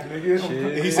other half,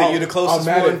 nigga. He said you the closest I'm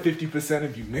mad one. at 50%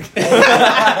 of you, nigga.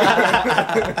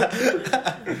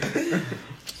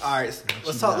 All right,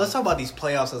 let's talk. Let's talk about these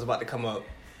playoffs that's about to come up.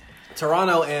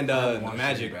 Toronto and the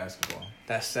Magic. Basketball.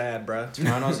 That's sad, bruh.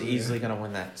 Toronto's easily going to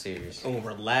win that series. Oh,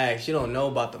 relax. You don't know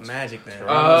about the Magic, man.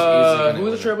 Who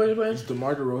was the Trailblazers playing? Is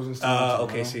DeMar DeRozan still in Toronto?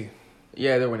 OKC.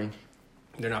 Yeah, they're winning.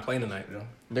 They're not playing tonight.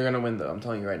 They're gonna win though. I'm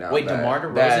telling you right now. Wait, that- DeMar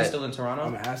DeRozan's that- still in Toronto?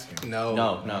 I'm asking. No,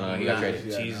 No, he got Nah, traded.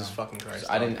 Yeah, Jesus no. fucking Christ!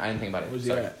 I didn't think about it. Where's he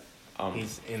Sorry. at?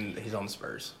 He's on the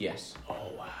Spurs. Yes. Oh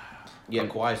wow. Yeah,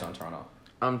 Kawhi's on Toronto.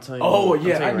 I'm telling you. Oh, I'm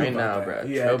yeah, telling you I right knew now, about bro. that.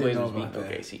 Yeah, I did know Trailblazers beat about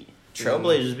that. OKC.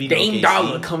 Trailblazers beat Dame OKC.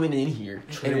 Dollar coming in here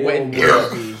and win.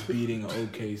 Trailblazers beating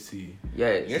OKC.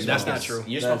 Yeah, You're That's smoking- not true.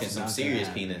 You're That's smoking some not serious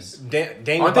that. penis. Dame aren't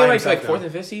they by like himself fourth now.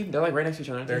 and fifth seed? They're like right next to each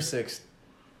other. Aren't They're they? sixth.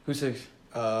 Who's sixth?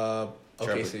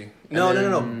 OKC. No.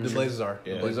 then- The Blazers are.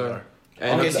 Yeah. The Blazers are.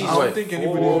 And Okay, OKC's so I don't what, think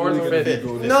anybody fourth really or gonna fifth? beat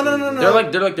Golden No,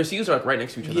 State. They're like their seasons are like right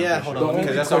next to each other. Yeah, I'm hold pretty on. sure.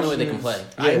 Because that's the the only way they can play.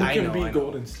 Yeah, who I can know, beat I know.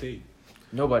 Golden State?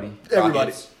 Nobody. Everybody.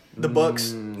 Rockets. The Bucks,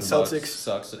 Mm, The Celtics, Bucks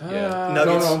sucks. Yeah.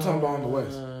 Nuggets. No, I'm talking about on the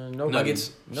West. Nobody.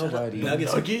 Nuggets. Nobody.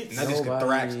 Nuggets. Nuggets? Nuggets could Nobody.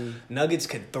 thrax. Nuggets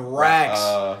could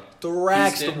thrax.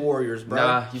 Thrax the Houston? Warriors, bro.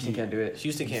 Nah, Houston can't do it.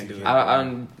 Houston can't do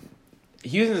it.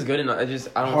 Houston is good enough. I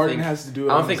don't Harden think. has to do it.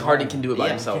 I don't on think his Harden own. can do it by Yeah,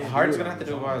 himself. Harden's gonna have to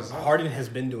do it by himself. Harden has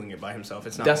been doing it by himself.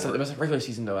 It's not. That's gonna the work. regular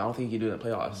season though. I don't think he can do it in the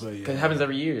playoffs But because yeah. it happens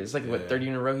every year. It's like what Yeah. 30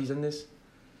 in a row he's done this.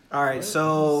 All right,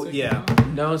 so yeah.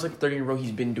 No, it's like 30 in a row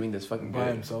he's been doing this fucking By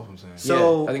good. himself, I'm saying.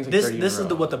 So I think it's like this 30 in this a is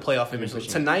the row. what the playoff image Pushing looks.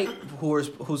 it. Tonight,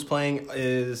 who's playing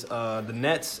is the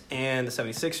Nets and the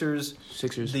 76ers,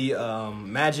 Sixers. the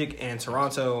Magic and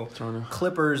Toronto, Toronto.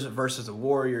 Clippers versus the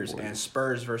Warriors, and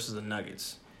Spurs versus the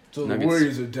Nuggets. So the Nuggets.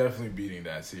 Warriors are definitely beating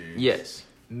that series. Yes.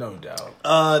 No doubt.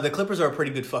 The Clippers are a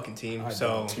pretty good fucking team, I so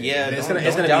don't. Yeah, it's don't gonna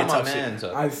be a doubt my tough man.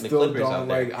 series. I The still Clippers don't out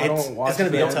there. like. I It's- don't watch. it's gonna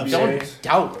be the a tough NBA. Don't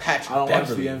doubt Patrick I don't watch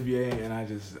Beverly. the NBA, and I'm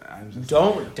just.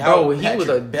 Don't doubt Bro, he was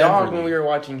a Patrick dog Beverly. when we were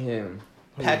watching him.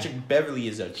 Patrick Beverly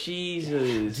is a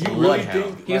Jesus. Do you Bloodhound.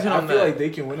 really think? He was Like, on I feel that. like they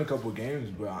can win a couple games,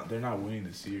 but they're not winning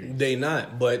the series. They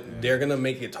not, but they're gonna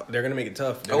make it. They're gonna make it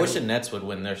tough. I wish the Nets would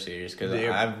win their series because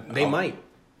they might.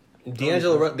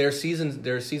 D'Angelo, their season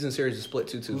series is split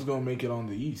 2-2. Who's gonna make it on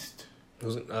the East?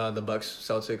 The Bucks,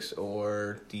 Celtics,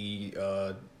 or the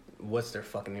what's their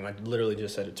fucking name? I literally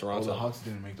just said it. Oh, the Toronto. Hawks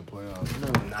didn't make the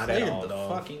playoffs. Not at all, the dog.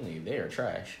 fucking league. They are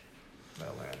trash.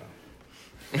 Atlanta.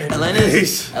 Atlanta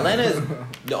is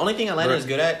the only thing Atlanta is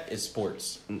good at is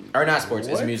sports, or not sports.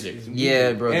 It's music.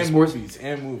 Yeah, bro. And sports, movies.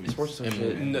 And movies. sports is some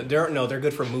shit. They're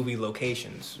good for movie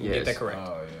locations. Yes. Get that correct.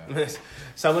 Oh, yeah.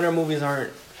 Some of their movies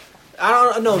aren't. I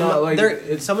don't know. No, like,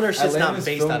 Some of their shit's not Atlanta's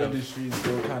based film out of. industry is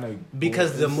still kind of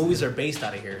Because the movies are based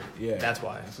out of here. Yeah. That's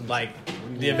why. Like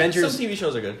the Yeah, Avengers. Some TV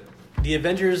shows are good. The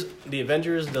Avengers,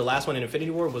 the last one in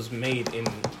Infinity War was made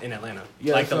in Atlanta.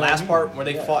 Yeah, like the that's what I last mean. part where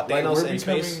they fought Like, Thanos we're in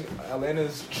space.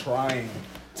 Atlanta's trying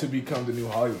to become the new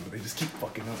Hollywood, but they just keep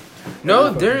fucking up. No,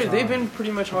 Every fucking they've time. been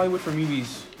pretty much Hollywood for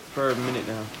movies for a minute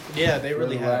now. Yeah, they For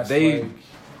really the have. last, They- like,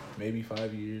 maybe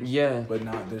 5 years. Yeah. but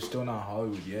they're still not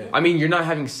Hollywood yet. I mean, you're not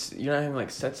having like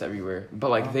sets everywhere,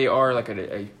 but like they are like a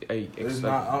There's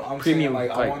like, not. I'm premium saying,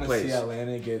 like, I want to place. see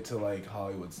Atlanta get to like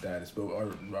Hollywood status, but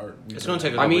It's gonna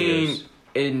take a I couple mean,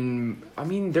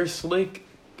 years. they're slick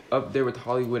up there with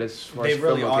Hollywood as far They as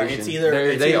really film are. location. It's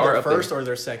either they are their up first there. or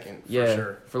their second. Yeah, For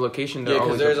sure. for location, Yeah, they're because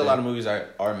always there's a up lot there. of movies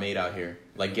that are made out here.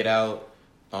 Like Get Out.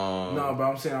 No, but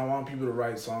I'm saying I want people to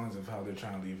write songs of how they're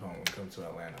trying to leave home and come to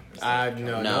Atlanta. It's like-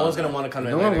 No No. one's gonna want to come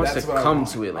to No one Atlanta. wants That's to what I come want.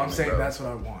 to Atlanta, I'm saying bro. that's what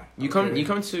I want. You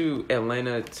come to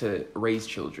Atlanta to raise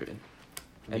children,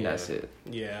 and Yeah. that's it.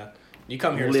 Yeah, you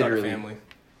come here to start a Literally. family,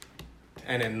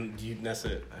 and then that's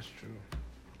it. That's true.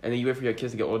 And then you wait for your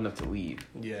kids to get old enough to leave,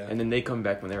 Yeah, and then they come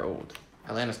back when they're old.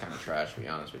 Atlanta's kind of trash, to be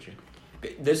honest with you.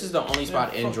 This is the only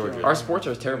spot in fuck Georgia. yeah. Our sports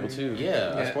are terrible too.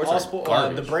 Yeah, our sports all are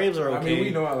garbage. the Braves are okay. I mean, we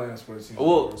know Atlanta sports team.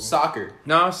 Well, soccer.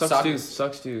 No, sucks Soccer- too.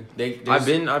 Sucks too. There's- I've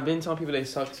been telling people they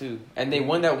suck too, and they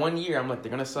won that one year. I'm like, they're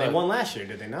gonna suck. They won last year,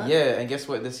 did they not? Yeah, and guess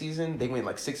what? This season they went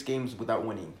like 6 games without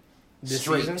winning. This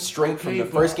straight, season? straight from Okay, the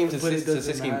first but- game to but it six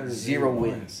doesn't matter. games, They 0 won.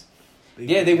 wins.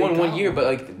 Yeah, they won 1 year, got but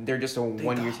one. like they're just a They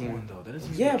 1 year got team. one, though. That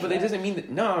doesn't Yeah, mean but that trash. doesn't mean that.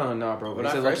 No, bro. When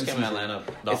It's I a first lucky came to season. Atlanta,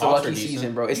 the It's a Hawks lucky were decent.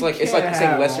 season, bro. It's You like can't saying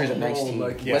have Leicester's a a nice whole team.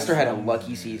 lucky Leicester had a season.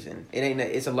 lucky season. It ain't.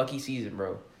 It's a lucky season,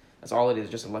 bro. That's all it is.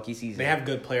 Just a lucky season. They have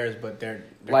good players, but they're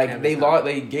like canvas they not- lost.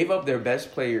 They gave up their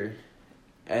best player,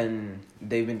 and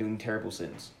they've been doing terrible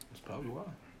since. That's probably why.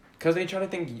 Cause they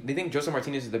think Joseph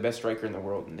Martinez is the best striker in the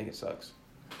world, and they think it sucks.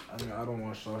 I mean, I don't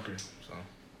watch soccer, so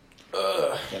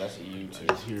Yeah, that's a you I too.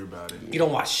 just hear about it. You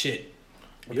don't watch shit.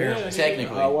 Yeah,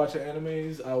 Technically. I watch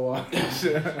animes. I watch.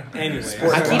 Anyway,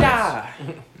 Sports. Akira.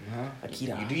 Huh?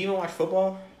 Akira. You do you even watch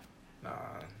football? Nah.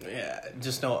 yeah,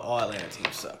 just know all Atlanta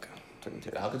teams suck.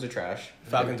 The Falcons are trash.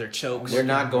 Falcons are chokes. They're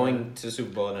not going to the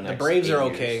Super Bowl in the The next Braves 8 are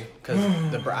years. okay because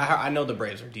I know the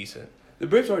Braves are decent. The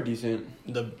Braves are decent.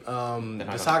 The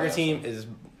gonna soccer play team is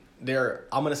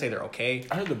I'm gonna say they're okay.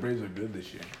 I heard the Braves are good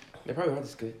this year. They probably are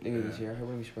this good. They good this year. I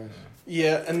wouldn't be surprised.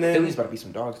 Yeah, and Philly's then about to be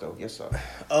some dogs though. Yes, sir.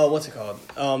 what's it called?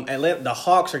 Atlanta, the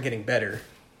Hawks are getting better.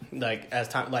 Like as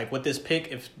time, like with this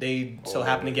pick, if they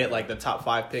happen to get like the top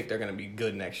 5 pick, they're gonna be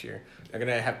good next year. They're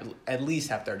gonna have at least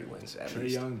have 30 wins. At Trae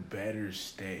least. Young better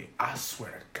stay. I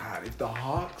swear to God, if the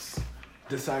Hawks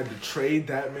decide to trade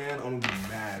that man, I'm gonna be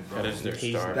mad, bro. That is their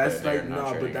He's- star. That's but they're like not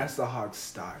but trading. that's the Hawks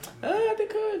style. They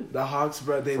could. The Hawks,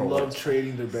 bro, they For love what?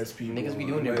 trading their best people. Niggas be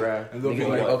doing it, Like, bro. And they'll Niggas be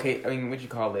like, okay. I mean, what you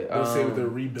call it? they'll say that they're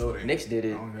rebuilding. Knicks did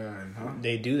it. Oh God, huh?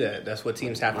 They do that. That's what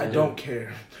teams have to I do. don't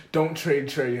care. Don't trade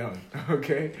Trae Young,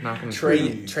 okay? Not gonna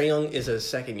Trae Young is a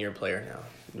second-year player now.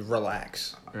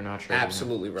 Relax. They're not trading.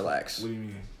 Absolutely relax. What do you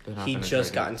mean? They're not He gonna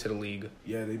just trade got him. into the league.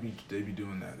 Yeah, they be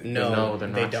doing that. No, they're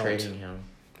they not don't. trading him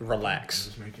Relax.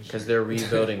 Just making sure. because they're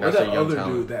rebuilding. Or That's that a young other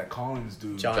talent. dude, that Collins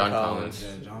dude. John John Collins.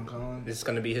 Collins. Yeah, John Collins. It's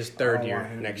going to be his I third don't year want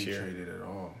him to next be year. Traded at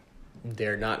all.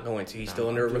 They're not going to. He's No, still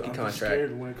under a I'm rookie just contract.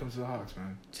 scared when it comes to the Hawks,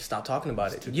 man. Just stop talking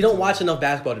about it. Tippy You don't toe. watch enough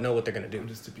basketball to know what they're going to do. I'm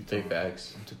just tippy Big toe.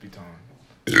 bags. I'm tippy toeing.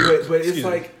 But it's Excuse me.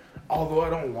 like, although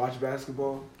I don't watch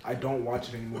basketball, I don't watch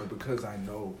it anymore because I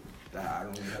know that I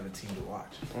don't really have a team to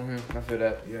watch. Mm-hmm. I feel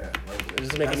that. Yeah, like It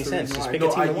doesn't make that's any the sense. reason Just why. pick a No,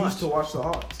 team to I used watch. to watch the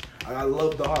Hawks. I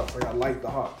love the Hawks. Like I like the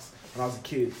Hawks when I was a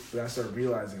kid, but I started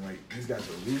realizing like these guys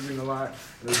are losing a lot.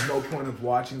 And there's no point of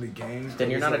watching the games. Then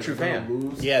you're because, not a like, true they're gonna fan.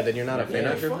 Lose. Yeah, then you're not a fan. Yeah,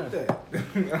 of Fuck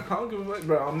that. I don't give a fuck,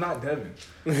 bro. I'm not Devin.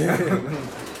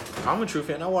 I'm a true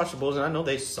fan. I watch the Bulls and I know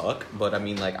they suck, but I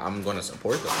mean, like, I'm going to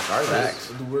support them. Sorry,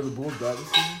 Facts. Were the Bulls bad this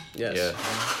season? Yes.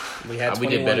 Yeah. We had We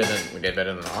did 21.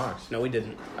 better than the Hawks. No, we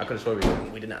didn't. I could have sworn we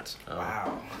did. We did not.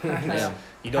 Wow. Yeah.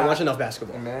 You don't watch enough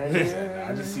basketball.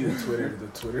 I just see the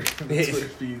Twitter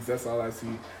feeds. That's all I see.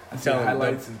 I see Telling you,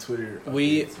 highlights and Twitter.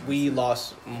 We updates.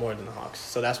 lost more than the Hawks,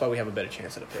 so that's why we have a better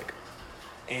chance at a pick.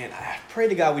 And I pray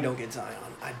to God we don't get Zion.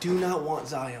 I do not want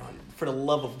Zion. For the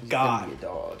love of God, Be a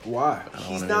dog. Why?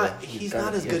 he's wanna not. do He's gonna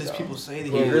not as be a good as dog. people say that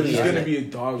He he is. really He's isn't. gonna be a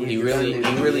dog. when He gets really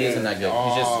older. isn't that good.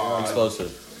 He's just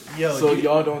explosive. Yo, So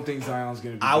y'all don't think Zion's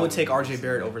gonna be I would better take than RJ Nipsey?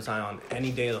 Barrett over Zion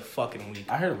any day of the fucking week.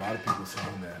 I heard a lot of people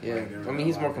saying that. Yeah, Like, there I were mean, a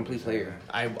he's lot more of people complete saying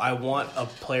player. I want a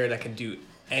player that can do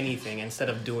anything instead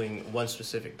of doing one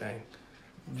specific thing.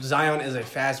 Zion is a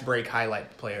fast break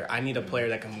highlight player. I need a player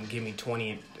that can give me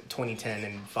 20, 10,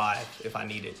 and 5 if I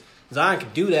need it. Zion can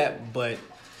do that, but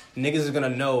niggas is going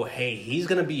to know, hey, he's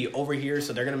going to be over here,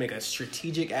 so they're going to make a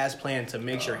strategic-ass plan to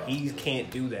make sure he can't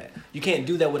do that. You can't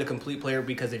do that with a complete player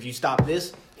because if you stop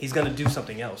this, he's going to do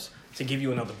something else to give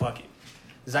you another bucket.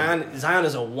 Zion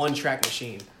is a one-track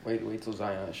machine. Wait till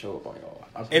Zion show up on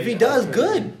y'all. If he does,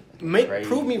 good. Crazy.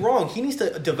 Prove me wrong. He needs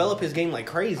to develop his game like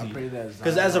I crazy. pray that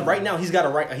Because as of right now, he's got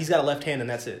a left hand, and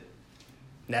that's it.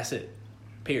 That's it.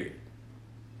 Period.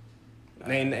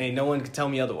 Ain't no one can tell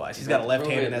me otherwise. He's got a left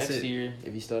hand, and that's next it. year,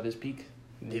 if he still at his peak.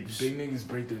 big niggas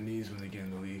break their knees when they get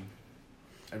in the league.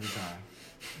 Every time.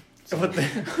 So What the,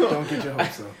 don't get your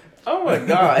hopes up. Oh my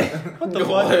god. what the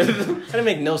fuck? That didn't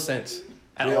make no sense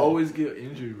at They all. always get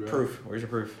injured, bro. Proof. Where's your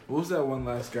proof? What was that one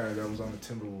last guy that was on the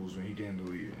Timberwolves when he got in the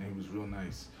league and he was real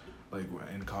nice? Like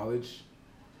in college,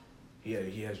 he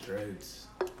has dreads.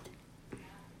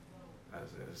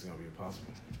 That's gonna be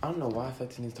impossible. I don't know why I feel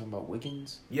like he's talking about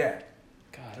Wiggins. Yeah,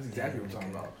 God, that's exactly what I'm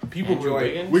talking okay. about. People Andrew were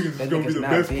like, Wiggins? Wiggins is That gonna be nigga's the not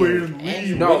best big. player in the Andrew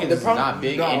league. No, Wiggins the is problem- not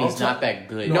big, No, and I'm he's not that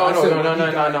good. No, I said when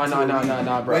he got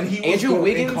No, bro. When he was Andrew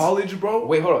Wiggins in college, bro.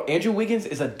 Wait, hold on. Andrew Wiggins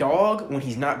is a dog when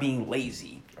he's not being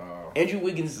lazy. Andrew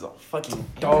Wiggins is a fucking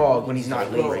dog when he's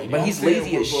not Bro, lazy. But I'm he's saying,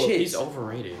 lazy as bro, shit. He's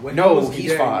overrated. When No, he was-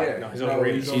 he's fine. No, he's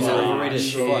overrated. He's overrated as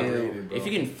Shit. fuck. Overrated, bro. If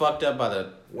you're getting fucked up by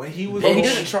the When he was, Bro, he on-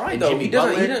 doesn't try And though. Jimmy He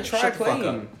doesn't. Butler, He doesn't try shut the fuck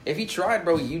playing. up. If he tried,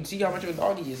 bro, you'd see how much of a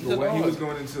dog he is. He's But a when he dog. was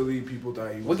going into the league, people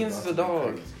thought he was Wiggins about is a to be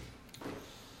dog. crazy.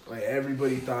 Like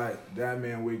everybody thought that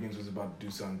man Wiggins was about to do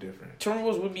something different.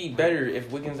 Timberwolves would be better if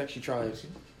Wiggins actually tried.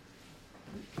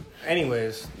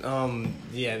 Anyways,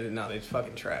 yeah, no, they're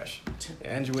fucking trash. Yeah,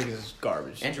 Andrew Wiggins is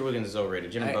garbage. Andrew Wiggins is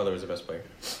overrated. Jimmy Butler was the best player.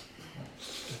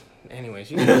 Anyways,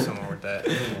 you can do something with that.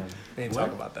 They didn't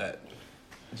talk about that.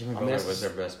 Jimmy I Butler mean, was their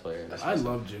best player. I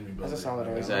love Jimmy Butler. That's a solid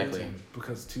man. argument. Exactly. I loved him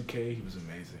because 2K he was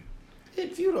amazing.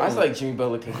 If you I just like Jimmy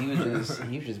Butler because he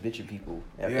was just bitching people.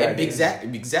 Yeah,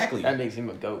 exactly. That makes him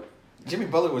a goat. Jimmy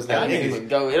Butler was That that makes him a nigga.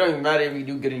 goat. It don't even matter if you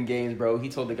do good in games, bro. He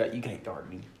told the guy, "You can't guard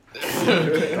me."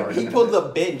 He pulled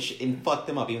the bench and fucked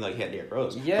them up, even though he had Derrick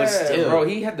Rose. Yeah, But still. bro.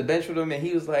 He had the bench with him, and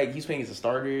he was like, he's playing against the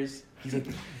starters. He's like,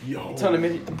 Yo, telling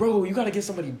him, "Bro, you gotta get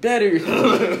somebody better."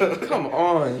 Come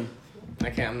on,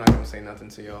 I'm not gonna say nothing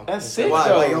to y'all. that's sick. Why?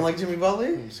 though. Why you don't like Jimmy Butler?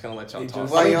 I'm just gonna let y'all He talk.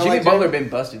 just- Why you don't Jimmy like Butler been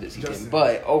busted this season, Justin.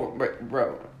 but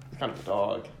bro, he's kind of a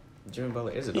dog. Jimmy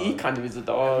Butler is a He dog. kind of is a have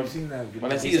dog. you seen that video?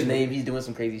 When I see his name, he's doing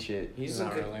some crazy shit. He's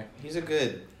Not a good. really. He's a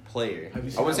good player. Have you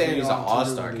I seen wouldn't that say he's video an on Twitter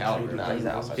all-star when they caliber. traded Nah, he's Derrick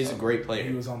an Rose? outside. He's a great He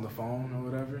player. was on the phone or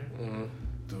whatever. Mhm.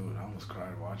 Dude, I almost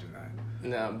cried watching that.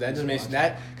 No, that just makes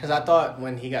that because I thought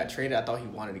when he got traded, I thought he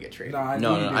wanted to get traded. I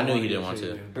No, knew I knew he get didn't want to.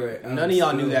 traded, but None of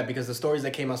y'all knew that because the stories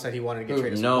that came out said he wanted to get Who?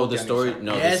 traded. so No, both the y'all story. knew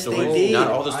No, Yes, the they story. did. Not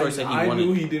all the stories said he I wanted.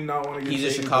 knew he did not want to get He's a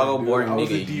traded, Chicago-born dude. I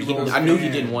was a nigga. D-Rose I knew he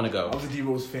fan. didn't wanna go. I was a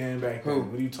D-Rose fan back then. Who?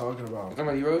 What are you talking about? Talking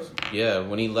about D-Rose? Yeah,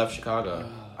 when he left Chicago.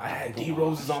 I had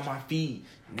D-Roses on my feet.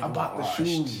 I bought the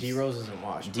shoes. D Rose isn't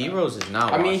washed. D Rose is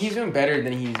not. I mean, washed. he's doing better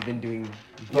than he's been doing.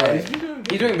 Yeah, But he's been doing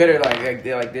good. he's doing better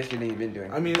like this year than he's been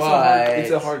doing. I mean, but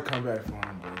it's a hard comeback for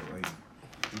him, bro.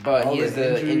 Like, all he is the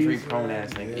the injuries, injury prone man.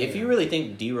 ass nigga. Yeah. If you really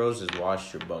think D Rose is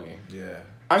washed, you're bugging. yeah.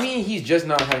 I mean, he's just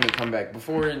not having a comeback.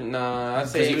 Before, nah, I'd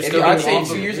say he was if still I'd getting say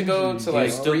injured. 2 years ago He to was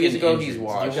like still 3 years getting ago, he's injured. You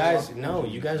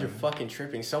washed. you guys are fucking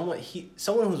tripping. Someone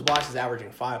who's washed is averaging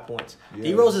 5 points. Yeah.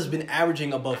 D Rose has been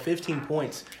averaging above 15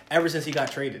 points ever since he got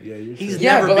traded. Yeah, you're He's true.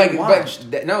 Yeah, never but been like, washed.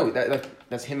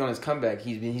 that's him on his comeback.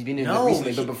 He's been doing No, it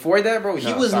recently, he- but before that, bro, he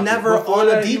nah, was stop it. never Before on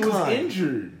a that, he was decline.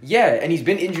 injured. Yeah, and he's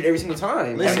been injured every single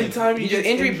time. Listen, Every time he he's just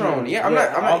gets injury injured. prone. Yeah, I'm Yeah,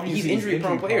 not. obviously He's injury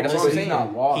prone player. That's prone, what I'm but saying. he's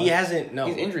not washed. He hasn't. No,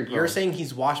 He's injury You're prone. saying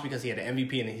he's washed because he had an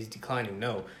MVP and he's declining.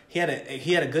 No, he had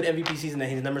a good MVP season and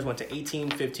his numbers went to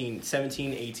 18, 15,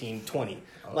 17, 18, 20.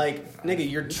 Like nigga,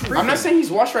 you're tripping. I'm not saying he's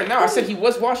washed right now. I said he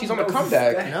was washed. He's on the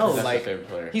comeback. no. That's my Like favorite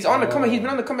player. He's on the comeback. He's been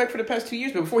on the comeback for the past 2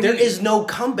 years. But before there he is no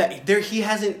comeback. There he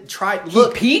hasn't tried. he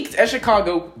Look, peaked at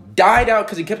Chicago, died out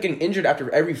because he kept getting injured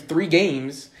after every 3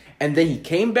 games. And then he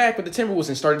came back with the Timberwolves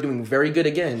and started doing very good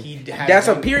again. That's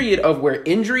a period of where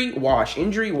injury, wash,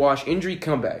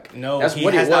 comeback. no, that's he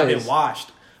what has it not was. been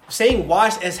washed. Saying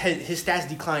washed as his stats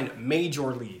declined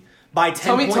majorly by 10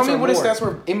 Tell me points what or his more. stats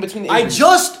were in between the I injuries.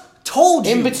 just told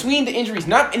you. in between the injuries,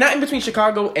 not in between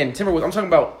Chicago and Timberwolves. I'm talking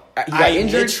about he got I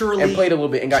injured literally and played a little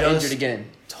bit and got just injured again.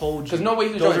 Told you. Because no way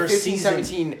he was Those drawing are 15, season-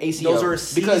 17 ACL. Those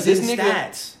are because this season nigga,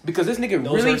 stats. Because this nigga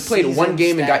Those really are played one season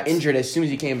game and got stats. injured as soon as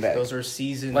he came back. Those are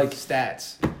season Like,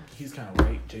 stats. he's kind of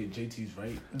right. JT's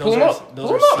right. Pull him up.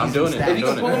 I'm doing it.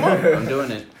 I'm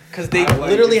doing it. Because they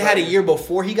literally had a year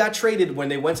before he got traded when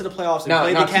they went to the playoffs and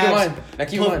played the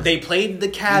Cavs. They played the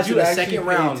Cavs in the second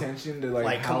round. Attention to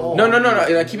like come on. No.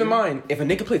 Like, keep in mind, if a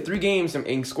nigga played 3 games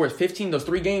and scores 15 those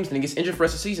 3 games and he gets injured for the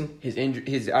rest of the season,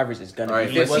 his average is gonna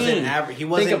be 15. He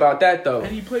wasn't. Think about that though.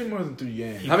 And he played more than 3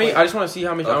 games. I just want to see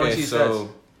how much. I want to see so stats.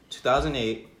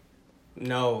 2008.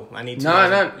 No, I need.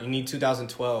 You need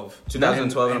 2012.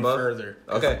 2012 and above. Further.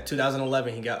 Okay.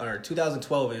 2011 or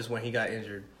 2012 is when he got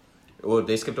injured. Well,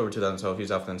 they skipped over 2012. He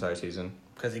was out for the entire season.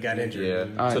 Because he got injured. Yeah.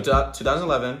 Right. So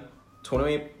 2011,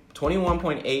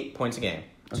 21.8 points a game.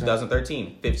 Okay.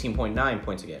 2013, 15.9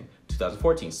 points a game.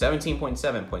 2014,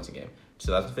 17.7 points a game.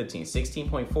 2015,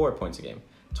 16.4 points a game.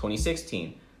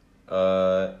 2016,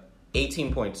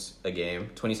 18 points a game.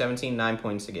 2017, 9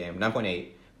 points a game. 9.8.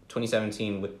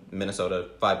 2017 with Minnesota,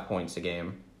 5 points a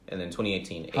game. And then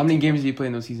 2018, 18. How many games did he play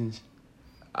in those seasons?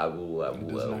 No,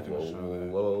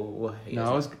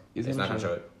 it's not going to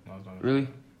show it. Really?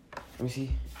 Let me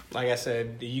see. Like I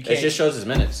said, you can't. It just shows his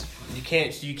minutes. You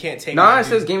can't take. Nah, it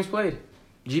says games played.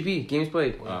 GP, games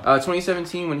played. Wow.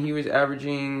 2017 when he was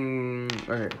averaging.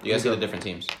 Okay, you guys see the different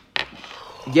teams.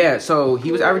 Yeah, so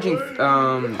he was averaging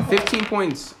 15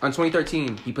 points on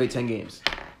 2013. He played 10 games.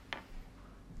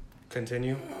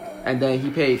 Continue. And then he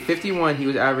played 51. He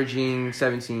was averaging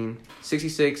 17,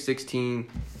 66, 16,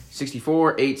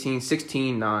 64, 18,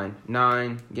 16, 9.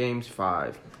 9 games,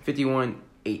 5. 51,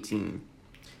 18.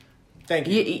 Thank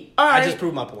you. I just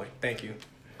proved my point. Thank you.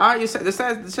 All right, the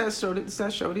stats showed it. The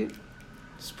stats showed it.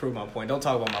 Just prove my point. Don't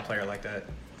talk about my player like that.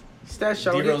 Stats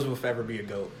showed it. D-Rose will forever be a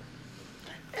GOAT.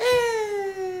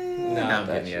 No,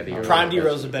 Prime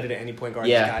D-Rose is better than any point guard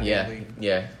in the goddamn league.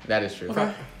 Yeah, that is true.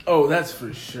 Okay. Oh, that's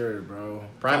for sure, bro.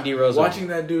 Prime D-Rose. Watching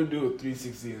that dude do a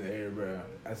 360 in the air, bro,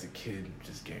 as a kid,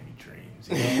 just gave me dreams.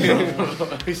 You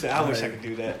know? He said, "I wish I could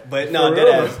do that." But no,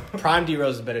 deadass. Prime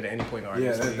D-Rose is better than any point guard.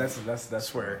 Yeah, in this league. that's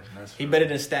swear. That's he better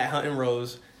than Stat Hunting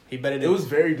Rose. He better than. It was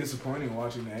very disappointing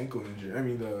watching the ankle injury. I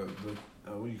mean, the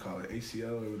what do you call it,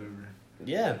 ACL or whatever.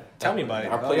 Yeah, tell me about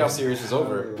it. Our playoff series was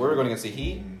over. We were going against the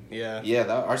Heat. Yeah,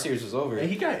 our series was over. And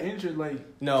he got injured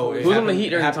no. Who's on the Heat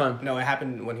during that time? No, it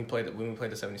happened when we played the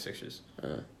 76ers.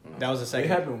 That was the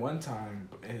second. It happened one time,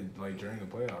 during the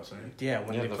playoffs, right? Yeah,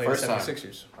 when they played the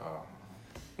 76ers. Oh.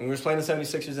 When we were playing the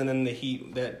 76ers and then the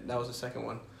Heat, that was the second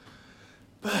one.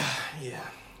 Yeah.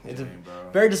 It's a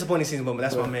very disappointing season, but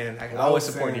that's my man. I can always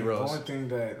support D-Rose. The only thing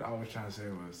that I was trying to say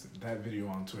was that video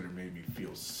on Twitter made me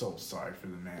feel so sorry for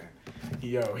the man.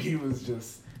 He was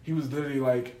literally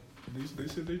like, they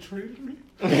said they traded me?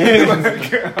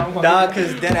 Nah,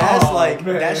 because that ass,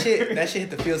 that shit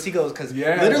hit the field. He goes, because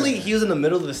literally he was in the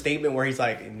middle of the statement where he's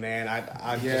like, man,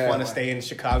 I just want to stay in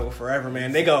Chicago forever,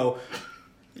 man. They go,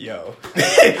 yo,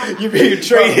 you're being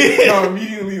traded. No,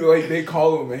 immediately, they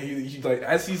call him, and he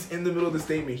as he's in the middle of the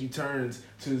statement, he turns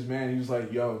to his man. He was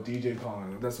like, yo, DJ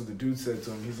calling. That's what the dude said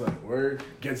to him. He's like, word.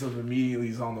 Gets up immediately.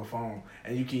 He's on the phone,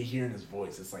 and you can hear in his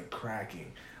voice, it's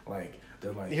cracking.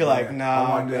 They're like, you're like,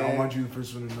 nah, I want you the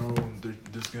first one to know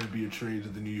there's gonna be a trade to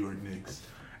the New York Knicks,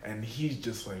 and he's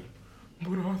just like,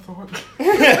 what I thought.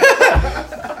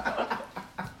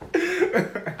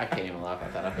 I can't even laugh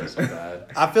at that. I feel so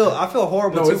bad. I feel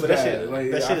horrible too, but bad.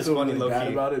 that shit is funny, low bad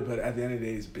key. About it, but at the end of the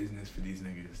day, it's business for these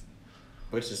niggas.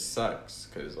 Which just sucks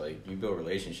because you build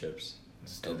relationships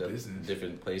in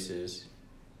different places.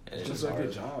 And it's just like a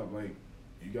job.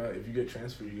 If you get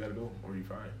transferred, you gotta go or you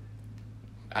fired.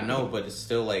 I know, but it's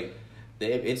still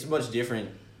it's much different.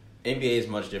 NBA is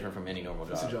much different from any normal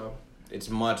job. It's a job. It's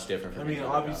much different from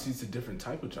obviously it's a different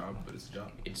type of job, but it's a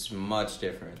job. It's much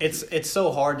different. It's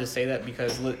so hard to say that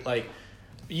because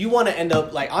you want to end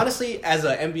up honestly as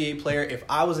an NBA player, if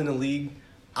I was in the league,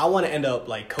 I want to end up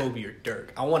like Kobe or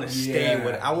Dirk. I want to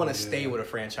stay with a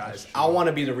franchise. I want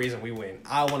to be the reason we win.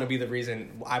 I want to be the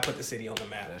reason I put the city on the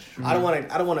map. That's true. I don't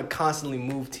want to constantly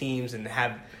move teams and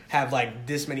have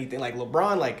this many things. Like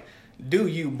LeBron, do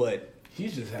you, but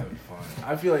he's just having fun.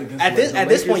 I feel like at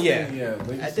this point,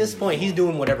 at this point, he's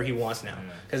doing whatever he wants now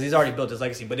because he's already built his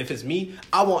legacy. But if it's me,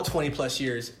 I want 20 plus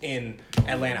years in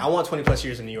Atlanta. I want 20 plus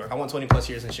years in New York. I want 20 plus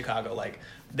years in Chicago.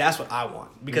 That's what I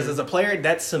want because as a player,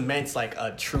 that cements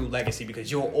a true legacy because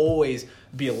you'll always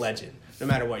be a legend no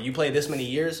matter what. You play this many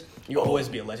years, you'll always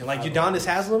be a legend. Udonis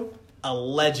Haslem, a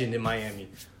legend in Miami.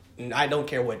 I don't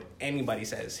care what anybody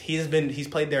says. He's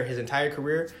played there his entire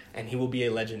career, and he will be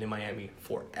a legend in Miami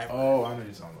forever. Oh, I know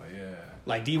you're talking about, yeah.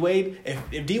 Like D-Wade,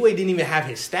 if D-Wade didn't even have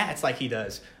his stats like he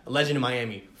does, a legend in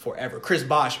Miami forever. Chris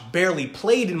Bosh barely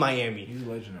played in Miami. He's a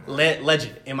legend in Miami.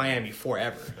 Legend in Miami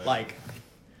forever.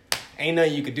 ain't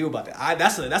nothing you could do about that.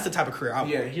 That's the type of career I want.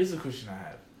 Yeah, here's the question I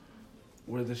have.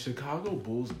 Were the Chicago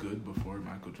Bulls good before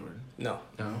Michael Jordan? No,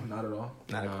 not at all.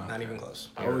 Not even close.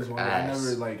 I always wondered.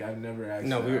 I've never asked.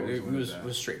 No, we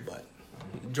was straight butt.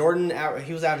 Jordan,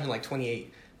 he was averaging like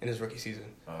 28 in his rookie season.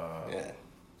 Yeah.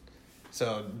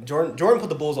 So Jordan put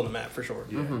the Bulls on the map for sure.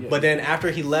 Yeah. But then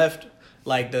after he left,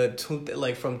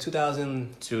 from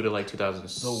 2002 to like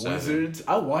 2007. The Wizards.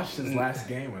 I watched his last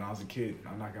game when I was a kid.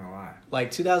 I'm not gonna lie.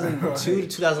 Like 2002 to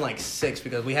 2006,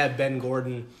 because we had Ben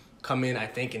Gordon come in, I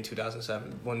think, in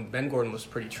 2007 when Ben Gordon was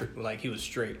pretty he was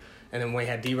straight, and then when we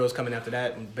had D Rose coming after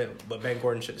that, but Ben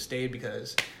Gordon should have stayed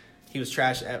because he was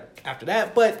trash after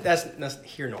that. But that's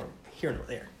here nor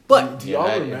there. But do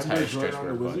y'all remember Jordan on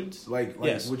the Wizards? Like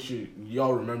yes.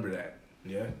 Y'all remember that?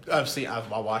 Yeah. I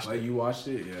watched it. Like you watched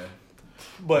it, yeah.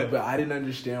 But I didn't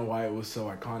understand why it was so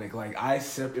iconic. Like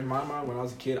in my mind when I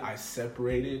was a kid, I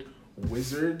separated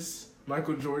Wizards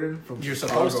Michael Jordan from You're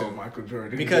Chicago supposed to. Michael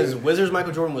Jordan. Because Wizards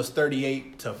Michael Jordan was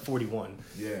 38 to 41.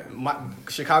 Yeah.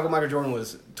 Chicago Michael Jordan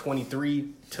was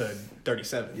 23 to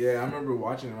 37. Yeah, I remember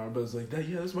watching it. My brother's like,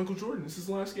 that's Michael Jordan. This is his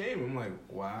last game. I'm like,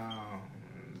 wow.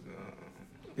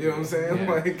 You know what I'm saying?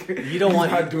 Yeah. Like, you don't want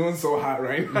not doing so hot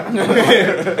right now.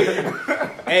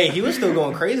 Hey, he was still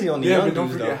going crazy on the young but don't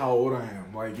dudes, forget though. how old I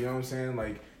am. Like, you know what I'm saying?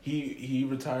 Like, he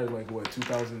retired like what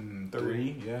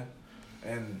 2003, yeah,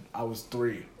 and I was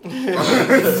 3.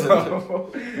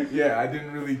 So yeah, I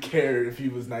didn't really care if he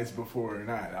was nice before or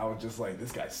not. I was just like,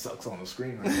 this guy sucks on the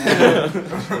screen right now.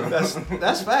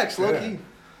 That's facts, low key.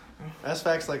 That's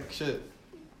facts like shit.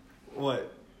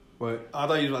 What? I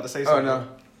thought you was about to say something. Oh no.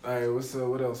 All right,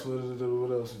 what else? What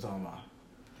else we talking about?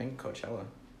 I think Coachella.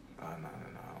 No, I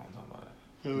don't talk about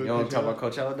that. You don't talk about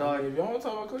Coachella, dog? If y'all want to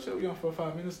talk about Coachella, we on for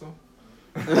 5 minutes though.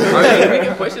 We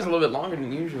can push this a little bit longer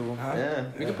than usual. Yeah.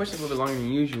 We can push this a little bit longer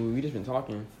than usual. We just been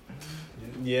talking.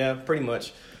 Yeah, pretty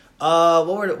much.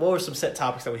 What were some set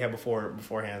topics that we had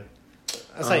beforehand?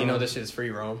 That's how you know this shit is free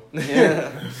roam.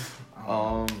 Yeah.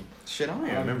 Shit, I don't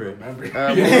even remember. We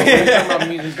talked about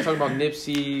music. We talked about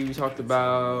Nipsey. We talked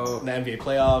about the NBA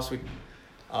playoffs.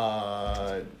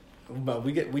 But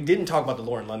we didn't talk about the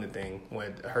Lauren London thing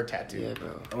with her tattoo. Yeah,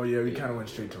 bro. Oh yeah, we kind of went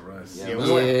straight to Russ. Yeah.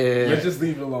 Let's just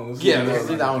leave it alone. Let's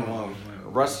leave that one alone.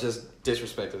 Russ just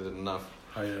disrespected it enough.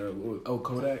 Oh yeah. Oh,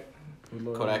 Kodak.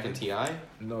 Kodak and T.I.?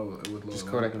 No, with just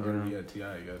Kodak and general. Yeah,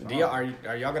 T.I. Do y'all, are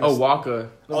y'all gonna? Oh, Waka.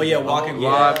 Oh yeah, Waka.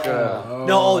 Waka. Oh.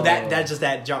 No, that's just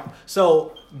that jump.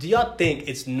 So, do y'all think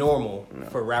it's normal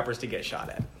for rappers to get shot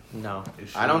at? No,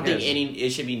 I don't think it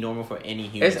should be normal for any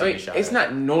human to get shot at. It's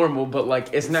not normal, but like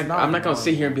it's not. I'm not gonna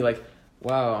sit here and be like,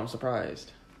 "Wow, I'm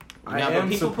surprised." I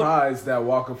am surprised that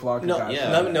Waka Flocka got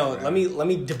shot. Let me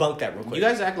debunk that real quick. You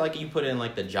guys act like you put in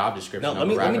like the job description. No, let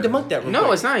me debunk that real quick.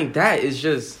 No, it's not like that. It's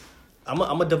just I'm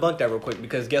gonna debunk that real quick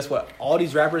because guess what? All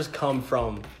these rappers come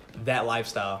from that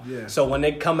lifestyle. Yeah. So when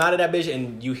they come out of that bitch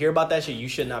and you hear about that shit, you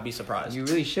should not be surprised. You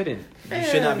really shouldn't. You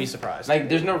should not be surprised. Like,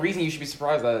 there's no reason you should be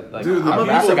surprised that like dude, a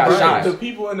rapper got shot. The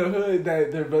people in the hood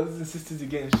that their brothers and sisters are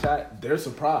getting shot, they're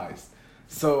surprised.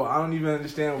 So I don't even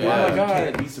understand why you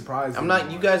can't be surprised. I'm not.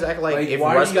 You guys act like if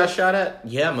Russ got shot at,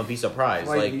 yeah, I'm gonna be surprised.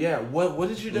 Like yeah, what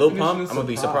is your Lil definition Pump? of I'm gonna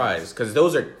be surprise? surprised because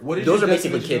those are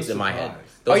basically kids in my head.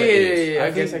 Oh yeah.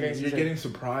 I guess you're getting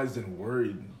surprised and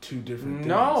worried. Two different things.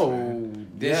 No,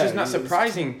 it's just not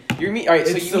surprising. You mean all right?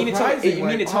 So you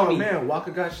mean to tell me? Man,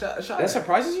 Waka got shot. That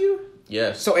surprises you?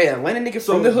 Yes. So Atlanta nigga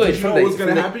from the hood. Did you know what was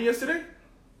gonna happen yesterday?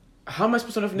 How am I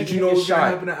supposed to know if a nigga Did you know what was get gonna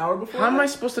shot? happen an hour before? How am I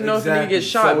supposed to know if a nigga gets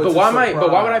shot? So but why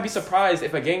would I be surprise. surprised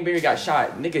if a gangbanger got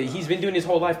shot? Nigga, he's been doing his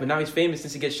whole life, but now he's famous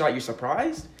since he gets shot. You're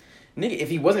surprised? Nigga, if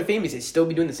he wasn't famous, he'd still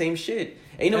be doing the same shit.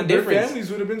 Ain't no difference. Their families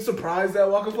would have been surprised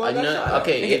that Waka Flocka got shot.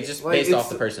 Okay, it's just based off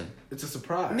the person. It's a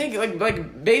surprise. Nigga,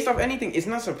 like based off anything, it's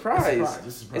not surprise. It's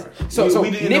a surprise. So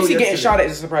Nipsey getting shot at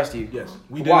is a surprise to you? Yes.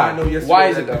 We did not know yesterday. Why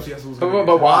is it though?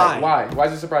 But why? Why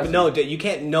is it a surprise to you? No, you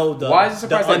can't know the. Why is it a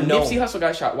surprise that unknown. Nipsey Hussle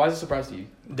got shot? Why is it a surprise to you?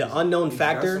 The unknown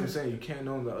factor. That's what I'm saying. You can't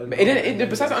know the unknown. It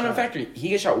besides the unknown factor, he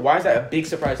gets shot. Why is that a big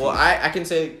surprise to you? Well, I can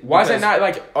say. Why is that not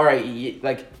like, all right,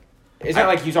 like, it's not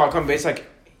like you saw it come, but it's like,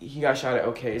 he got shot at,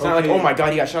 okay. It's not like, oh my god,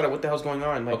 he got shot at, what the hell's going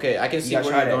on? Like, okay, I can see where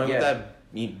you're going with that.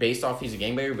 that. Based off he's a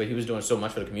gangbanger, but he was doing so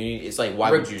much for the community. It's like, why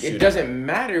would you shoot him? It doesn't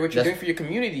matter what you're doing for your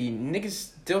community. Niggas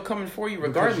still coming for you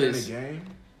regardless.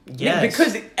 Yes.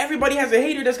 Because everybody has a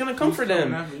hater that's gonna come for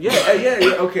them. Yeah,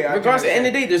 okay. Regardless, at the end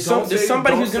of the day, there's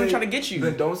somebody who's gonna try to get you.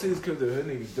 Then don't say it's because they're hood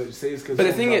niggas. Say it's because. But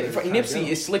the thing is, Nipsey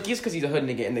is slick is because he's a hood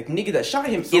nigga, and the nigga that shot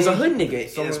him is a hood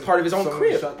nigga. It's part of his own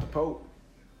crib. Shot the Pope.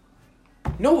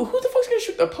 No, who the fuck's gonna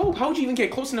shoot the Pope? How would you even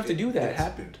get close enough to do that? It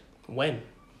happened. When?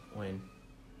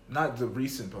 Not the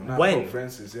recent Pope. Not When? Pope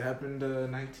Francis. It happened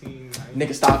 1990.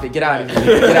 Nigga, stop it. Get out of here.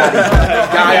 Get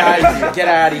out of here. Get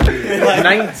out of here.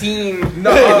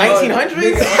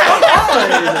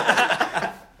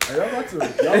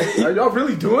 1900s? Are y'all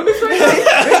really doing this right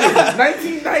now?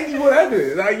 1990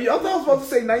 whatever. Like, y'all thought I was about to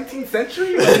say 19th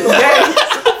century? Like, get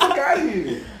the fuck out of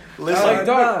here. Listen,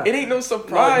 dog, it ain't no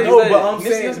surprise. No, that but I'm Nipsey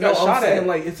saying, got shot at.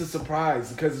 like it's a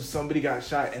surprise because if somebody got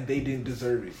shot and they didn't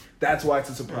deserve it, that's why it's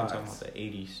a I'm surprise. talking about the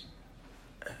 80s.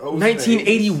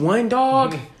 1981,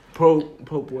 dog. Pope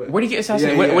what? What did he get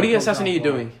assassinated? What did he Pope assassinate you John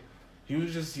Paul. doing? He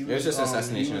was just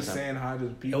assassination He was attempt. saying hi to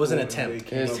people. It was an and attempt.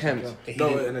 they It was killed attempt. him.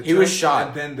 No, an He was attempt, shot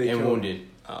and then they and killed wounded. him.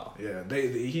 Oh. Yeah,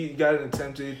 he got an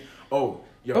attempted. Oh,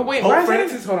 yo, But wait, Pope why is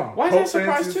Francis? that? Hold on. Why is Pope that a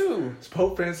surprise Francis, too?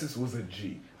 Pope Francis was a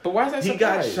G. But why is that He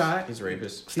surprise? got shot. He's a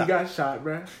rapist. He got shot,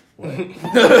 bruh. What?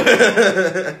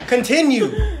 Continue.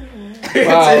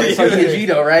 Wow, it's like a G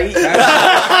though, right?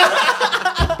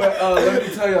 But let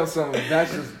me tell y'all something.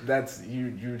 That's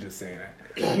you just saying that.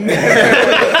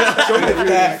 Show me the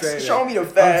facts. Show me the I'm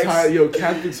facts. tired. Yo,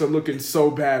 Catholics are looking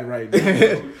so bad right now.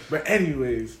 Bro. But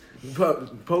anyways,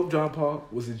 Pope John Paul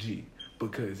was a G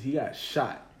because he got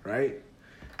shot, right?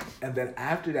 And then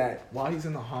after that, while he's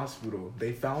in the hospital,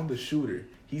 they found the shooter.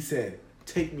 He said,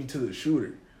 "Take me to the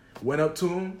shooter." Went up to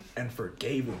him and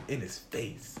forgave him in his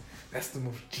face. That's the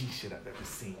most G shit I've ever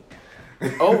seen.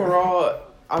 Overall,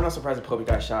 I'm not surprised the Pope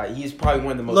got shot. He's probably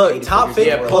one of the most Look, hated top figures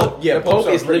in figure. the world. Pope. Yeah, The Pope Popes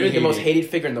are is literally pretty the most hated. hated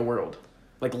figure in the world.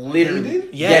 Like literally.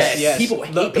 Hated? Yes. People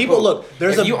hate the People Pope. look.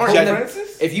 There's If a you aren't Pope in the,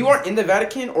 Francis? if you aren't in the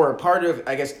Vatican or a part of,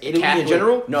 I guess, Italy Catholic. in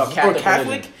general, No, or Catholic Catholic,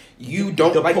 religion. you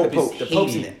don't The like Pope the Pope. is The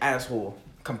Pope's hated. an asshole,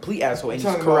 complete asshole, and he's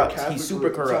Talking about corrupt. Catholic- He's super we're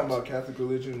corrupt. Talking about Catholic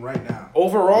religion right now.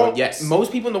 Overall, Well, yes.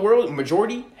 most people in the world,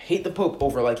 majority, hate the Pope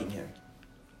over liking him.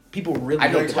 People really I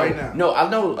know. hate right him. now. No, I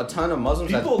know a ton of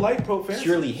Muslims People that like Pope Francis.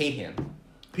 purely hate him.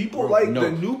 People Bro, like no.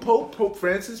 the new Pope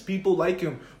Francis. People like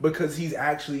him because he's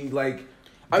actually like.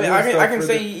 I mean, doing I stuff can for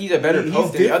say the- he's a better he's Pope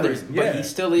than the different, others, but yeah. he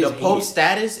still is The Pope hated.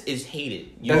 status is hated.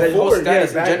 You That whole Before, status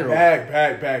in back, general.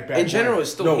 Back. In general,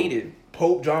 it's still hated.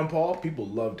 Pope John Paul, people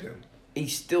loved him.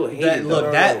 He's still hated. That, though. look,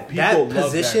 No, that people that love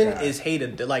position that guy. is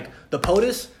hated. Like the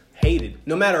POTUS, hated.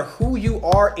 No matter who you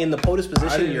are in the POTUS I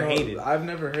position, didn't you're know- hated. I've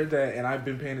never heard that, and I've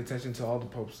been paying attention to all the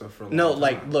Pope stuff for a long No, time.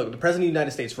 like, look, the President of the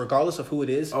United States, regardless of who it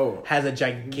is, has a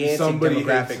gigantic Somebody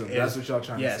demographic. hates them. That's what y'all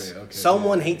trying to yes. say. Okay,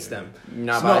 Someone yeah, hates yeah, them.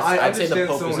 Nah, No, but I I'd say the understand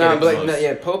Pope is someone- No, hated but the like, most.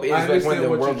 yeah, Pope is I like one understand of the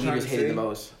what world you're trying leaders to hated say, the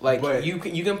most. Like but you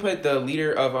can put the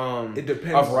leader of It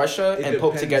depends. of Russia It and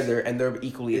Pope depends. together, and they're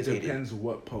equally It as hated. depends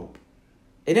what Pope.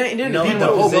 It didn't No, depend the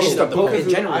on the Pope. position It's the of the Pope Pope. in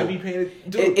general. I be paying,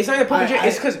 It's not the Pope in general.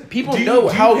 It's because people do you- know do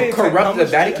you how pay attention- corrupt how the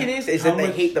much- Vatican is how that they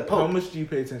much- hate the How Pope. much do you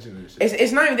pay attention to this shit?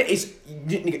 It's not even that. It's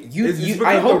you. It's you because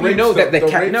I hope the you rape know stuff- that the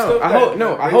the rape no. stuff I that- hope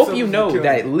no. the I rape hope stuff you is know killing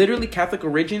that me. literally Catholic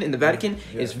religion in the Vatican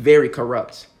Yeah. is very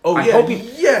corrupt. Oh, I yeah, hope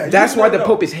yeah, That's you why know, the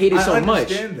Pope is hated I so much.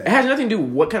 understand that. It has nothing to do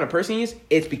with what kind of person he is.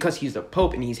 It's because he's the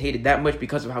Pope and he's hated that much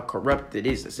because of how corrupt it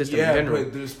is, the system in general.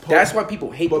 but there's Pope, That's why people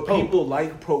hate the But Pope. people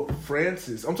like Pope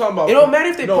Francis. I'm talking about. It don't matter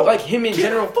if they put, like, him in Can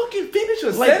general. I fucking finish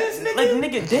a like, sentence, nigga. like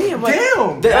nigga, damn, like,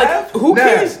 Damn, that, like, Nav, who Nav,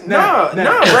 cares? Nav, Nah,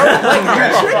 Nav. bro.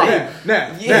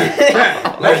 Like,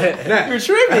 you're tripping. You're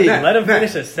tripping. Let him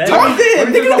finish a sentence. Talk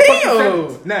then, nigga,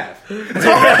 damn. Nav.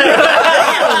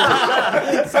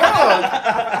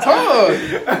 Talk.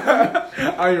 I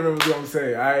don't remember what I'm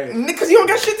saying. Because you don't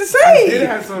got shit to I say. did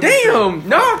have something to Damn.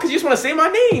 No, because you just want to say my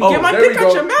name. Oh, Get my there dick we out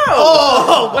go. your mouth.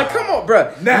 Oh. Like, come on,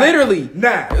 bro. Nav. Literally.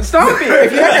 Nav. Stop it.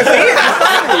 If you're not going to say it,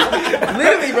 stop it.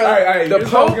 Literally, bro. All right, the here's what I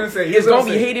was Pope gonna say. is Here's what going I'm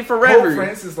to be saying. hated forever. Pope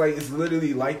Francis is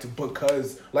literally liked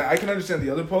because I can understand the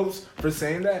other popes for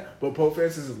saying that, but Pope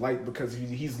Francis is liked because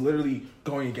he's literally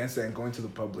going against that and going to the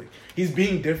public. He's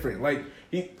being different.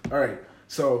 All right.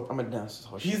 So I'm going to dance this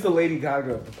whole he's shit. the Lady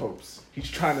Gaga of the popes. He's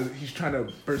trying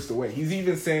to burst away. He's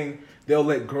even saying they'll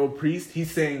let girl priests. He's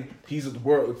saying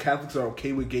Catholics are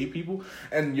okay with gay people.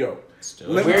 And let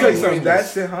me Where tell are you you something. hearing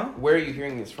That's this? it, huh? Where are you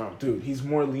hearing this from? Dude, he's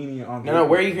more lenient on. No,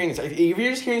 where are you hearing this? If you're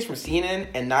just hearing this from CNN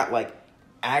and not like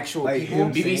actual Like people,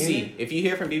 him saying BBC. it? If you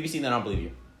hear from BBC, then I'll believe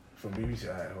you. From BBC.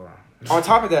 All right, hold on. on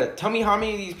top of that, tell me how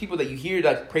many of these people that you hear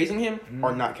like praising him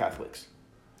are not Catholics.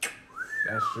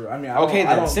 That's true. I mean, Okay,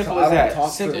 then simple as that.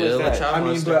 Simple as that. child I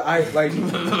mean, but I like.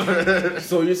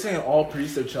 So you're saying all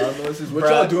priests are child molesters? What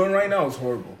Bruh. y'all doing right now is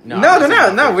horrible. No,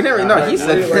 we never. No, he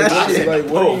said that shit. Like,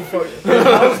 what are you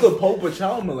how's the Pope a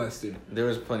child molester? There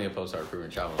was plenty of popes that are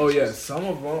proven child Oh molesters. yeah, some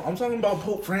of them. I'm talking about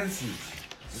Pope Francis.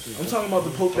 I'm talking about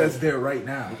the Pope that's there right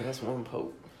now. That's one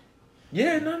pope.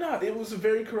 Yeah, no. It was a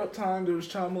very corrupt time. There was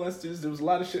child molesters. There was a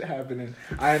lot of shit happening.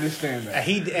 I understand that.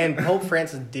 And Pope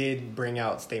Francis did bring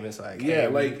out statements like, yeah,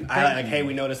 hey,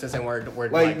 we noticed this and we're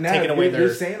like taking away their.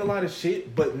 You're saying a lot of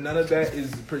shit, but none of that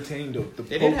is pertaining to the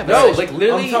They Pope. didn't have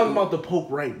literally. I'm talking about the Pope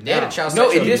right now. They had a child No,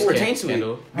 it sexual just abuse pertains to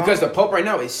scandal. it because the Pope right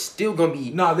now is still gonna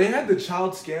be. No, they had the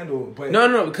child scandal, but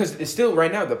No, because it's still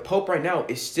right now. The Pope right now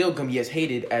is still gonna be as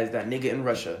hated as that nigga in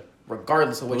Russia,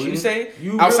 regardless of what you say.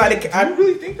 you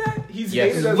really think that he's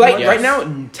Yes. hated as Like much? right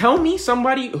now, tell me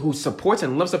somebody who supports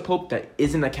and loves the Pope that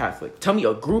isn't a Catholic. Tell me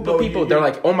a group of people. They're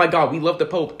like, oh my god, we love the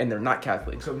Pope, and they're not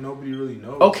Catholics. So nobody really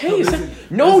knows. Okay, So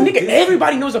nigga,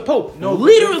 everybody knows the Pope. No,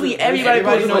 literally everybody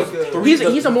everybody knows. knows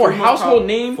He's a more three household top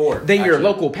name four, than your actually.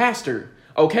 local pastor.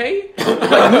 Okay, like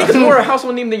niggas more a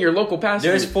household name than your local pastor.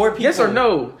 There's 4 people. Yes or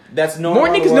no? That's no More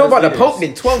niggas know about the Pope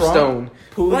than 12 Trump, Stone.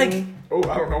 Putin, Like, Oh,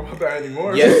 I don't know about that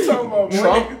anymore. Yes. What are you talking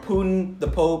about? Trump, Putin, the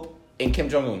Pope, and Kim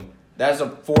Jong Un. That's the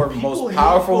 4 most hate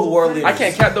powerful Pope world Francis. leaders. I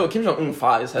can't cap though. Kim Jong Un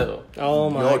fire as hell. Oh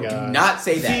my No, god! do not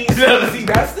say that. See,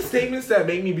 that's the statements that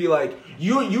make me be like,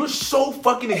 you're so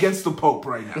fucking against the Pope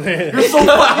right now. You're so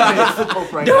fucking against the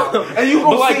Pope right now. And you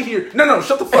gonna sit here, no,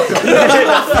 shut the fuck up. You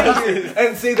gonna sit here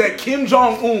and say that Kim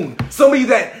Jong-un, somebody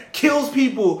that kills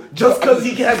people just because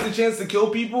he has the chance to kill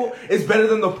people, is better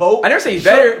than the Pope? I never say he's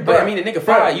better, but I mean the nigga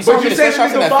fried. You saw But him you in the say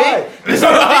shots in the that nigga fit.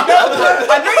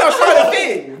 I know y'all saw the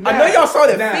fit. I know y'all saw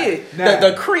the fit.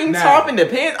 The cream top and the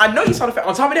pants. I know you saw the fit.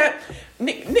 On top of that,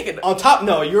 nigga. On top,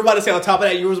 no, you were about to say on top of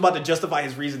that, you were about to justify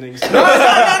his reasonings. No,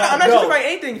 I'm not justifying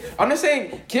anything. I'm just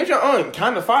saying Kim Jong Un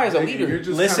kind of fire as a leader.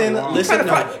 Listen, Kinda no.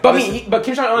 fire. But but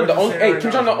Kim Jong Un the What only you're saying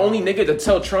Kim Jong right the only nigga to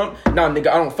tell Trump, nah, nigga,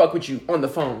 I don't fuck with you on the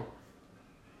phone.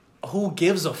 Who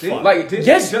gives a fuck? Like, Did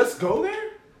yes, you just go there?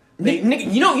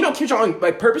 nigga, you know Kim Jong Un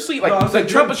like purposely like No, I was like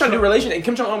like, Trump was trying to do Trump- relations and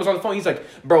Kim Jong Un was on the phone. He's like,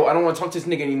 bro, I don't want to talk to this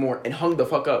nigga anymore, and hung the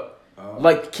fuck up.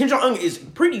 Like Kim Jong Un is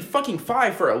pretty fucking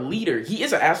fire for a leader. He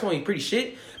is an asshole and pretty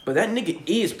shit, but that nigga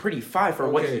is pretty fire for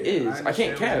what he is. I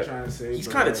can't understand what you're cap. trying to say, He's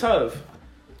but, kind of like, tough.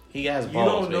 He has You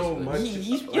balls, don't know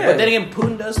basically. much. Yeah. But then again,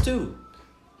 Putin does too.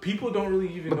 People don't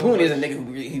really even But know Putin is a much. nigga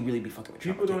who he really be fucking with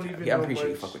Trump. People I don't can't cap. even Yeah, I'm know pretty sure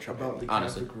he much fuck with Trump. about the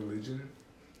honestly. Catholic religion.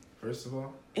 First of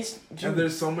all, It's and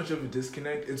there's so much of a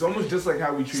disconnect. It's almost just like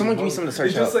how we treat. Someone give me something to search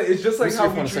It's just like Let's how see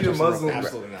if we I treated search something. Muslims.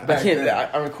 Absolutely not. I back can't. then.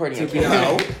 I'm recording. I To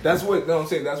can't. be- That's what I'm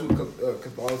saying. That's what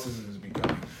Catholicism is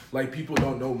becoming. Like people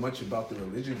don't know much about the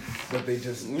religion, but they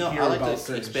just No, hear I like about to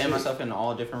certain expand shit. myself into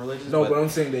all different religions. No, but but I'm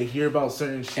saying they hear about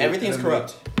certain shit. everything's and then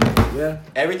corrupt. Yeah.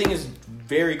 Everything is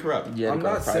very corrupt. Yeah, I'm they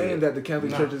go not private. saying that the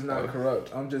Catholic Church is not corrupt.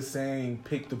 I'm just saying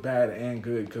pick the bad and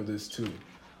good because there's two.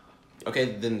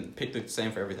 Okay, then pick the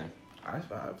same for everything. I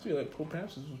feel like Pope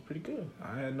Francis was pretty good.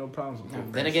 I had no problems with Pope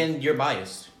Then Francis. again, you're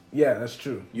biased. Yeah, that's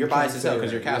true. You're trying biased to as hell say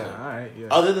 'cause that. you're Catholic. Yeah, all right, yeah.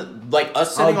 Other than like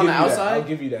us I'll sitting on give the you that. outside, I'll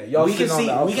give you that. Y'all we can sitting on see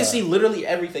the we can outside. see literally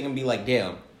everything and be like,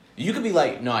 damn. You could be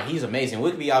like, nah, he's amazing.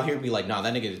 We could be out here and be like, nah,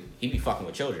 that nigga, he be fucking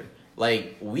with children.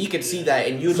 Like we could see that,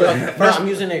 and you. I'm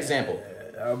using an example.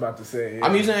 I'm about to say.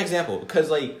 I'm using an example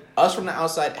because like us from the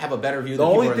outside have a better view. The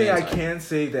than only people on thing I inside. can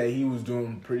say that he was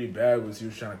doing pretty bad was he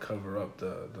was trying to cover up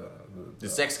The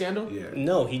sex scandal. Yeah.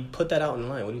 No, he put that out in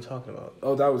line. What are you talking about?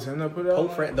 Oh, that was him that put it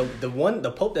out.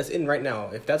 The Pope that's in right now.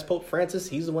 If that's Pope Francis,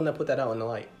 he's the one that put that out in the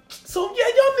light. So yeah,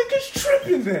 y'all niggas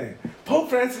tripping then. Pope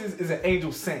Francis is an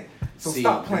angel saint. So See,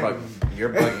 stop playing. You're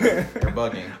bugging. You're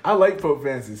bugging. I like Pope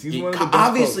Francis. He's one of the best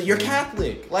Obviously, popes, you're man.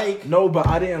 Catholic. Like, No, but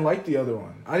I didn't like the other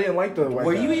one. I didn't like the white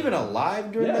were guy. you even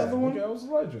alive during Yeah, the other one? I was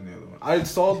alive during the other one. I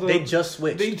saw the. They just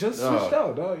switched. They just switched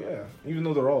out, dog. Yeah, even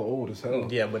though they're all old as hell.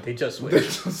 Yeah, but they just They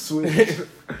switched. just switched.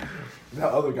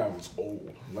 That other guy was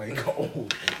old, like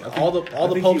old. All the I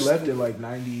think popes he left at like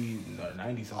 90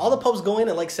 something. all the popes go in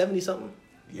at like 70 something.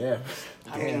 Yeah.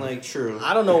 I mean, like, true.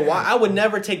 I don't know why. I would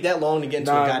never take that long to get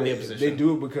into a goddamn position. They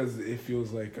do it because it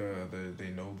feels like they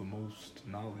know the most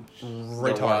knowledge.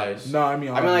 Retarded. No, I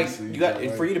mean like, obviously, you got but,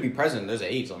 like, for you to be president. There's an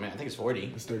age limit. I think it's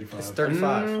 40. It's 35. It's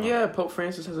 35. Yeah, Pope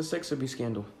Francis has a sex abuse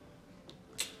scandal.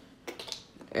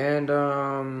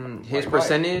 And his Why?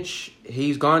 percentage,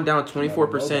 he's gone down 24% I don't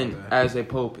know about that. as a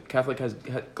pope.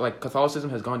 Catholicism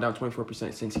has gone down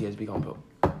 24% since he has become pope.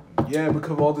 Yeah,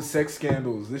 because of all the sex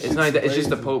scandals. This It's shit's not that. It's just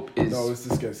the crazy. pope is. No, it's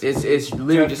disgusting. It's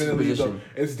literally just his Definitely position.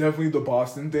 it's definitely the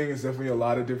Boston thing. It's definitely a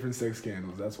lot of different sex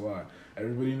scandals. That's why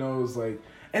everybody knows. Like,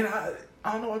 and I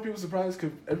don't know why people are surprised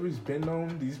because everybody's been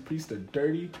known these priests are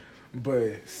dirty,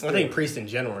 but still, I think priests in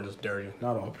general are just dirty.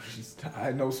 not all priests.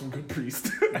 I know some good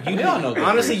priests. You don't know.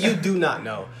 Honestly, you do not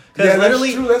know. Because Yeah, that's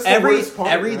literally true. That's the worst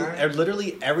part, man.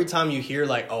 literally every time you hear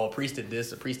like, oh, a priest did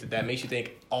this, a priest did that, makes you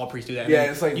think all priests do that. Yeah, I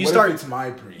mean, it's like you what start. if it's my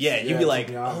priest? Yeah, you'd be to like,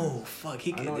 be honest. oh fuck,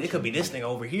 I know what it you could be mean. this thing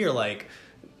over here. Like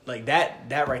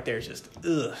that right there is just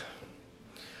ugh.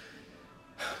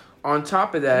 On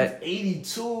top of that,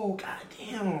 82.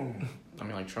 Goddamn. I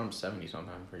mean, like Trump's 70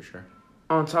 something. I'm pretty sure.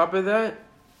 on top of that,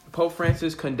 Pope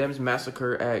Francis condemns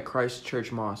massacre at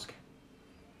Christchurch Mosque.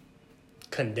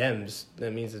 Condemns.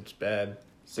 That means it's bad.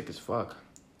 Sick as fuck.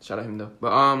 Shout out him though.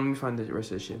 But let me find the rest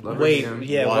of the shit. Wait,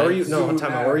 yeah, where were you? No,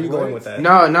 time out. Where are you going with that?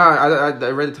 No, I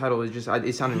read the title. It just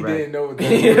it sounded He right. didn't know what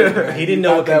that was. He didn't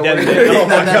know what condemned meant. Oh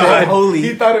my god. Holy.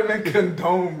 He thought it meant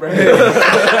condone, bro.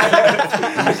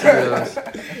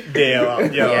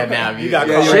 Damn, yo. Yeah, nah, you got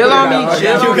Yeah, caught. Chill on me,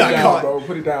 chill You on got me. caught. Bro,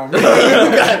 put it down. You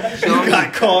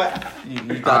got caught. You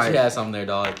thought Alright. you had something there,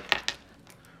 dog.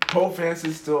 Pope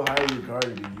Francis still highly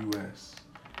regarded in the U.S.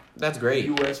 That's great.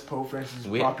 U.S. Pope Francis'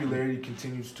 popularity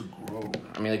continues to grow.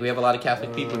 I mean, like, we have a lot of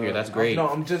Catholic people here. That's great. No,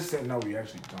 I'm just saying. No, we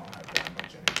actually don't have that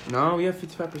much anymore. No, we have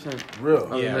 55%.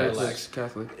 Real. Yeah, that's relax.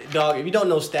 Catholic. Dog, if you don't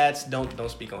know stats, don't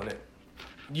speak on it.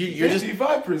 You're just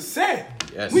 55%.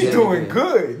 Yes. We Yeah, doing yeah.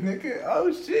 good, nigga.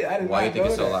 Oh shit! I didn't. Why you think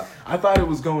it's so low? I thought it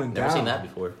was going Never down. seen that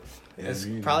before. it's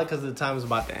probably because the time is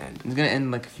about to end. It's gonna end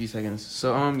in like a few seconds.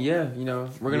 So yeah,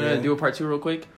 we're gonna do a part 2 real quick.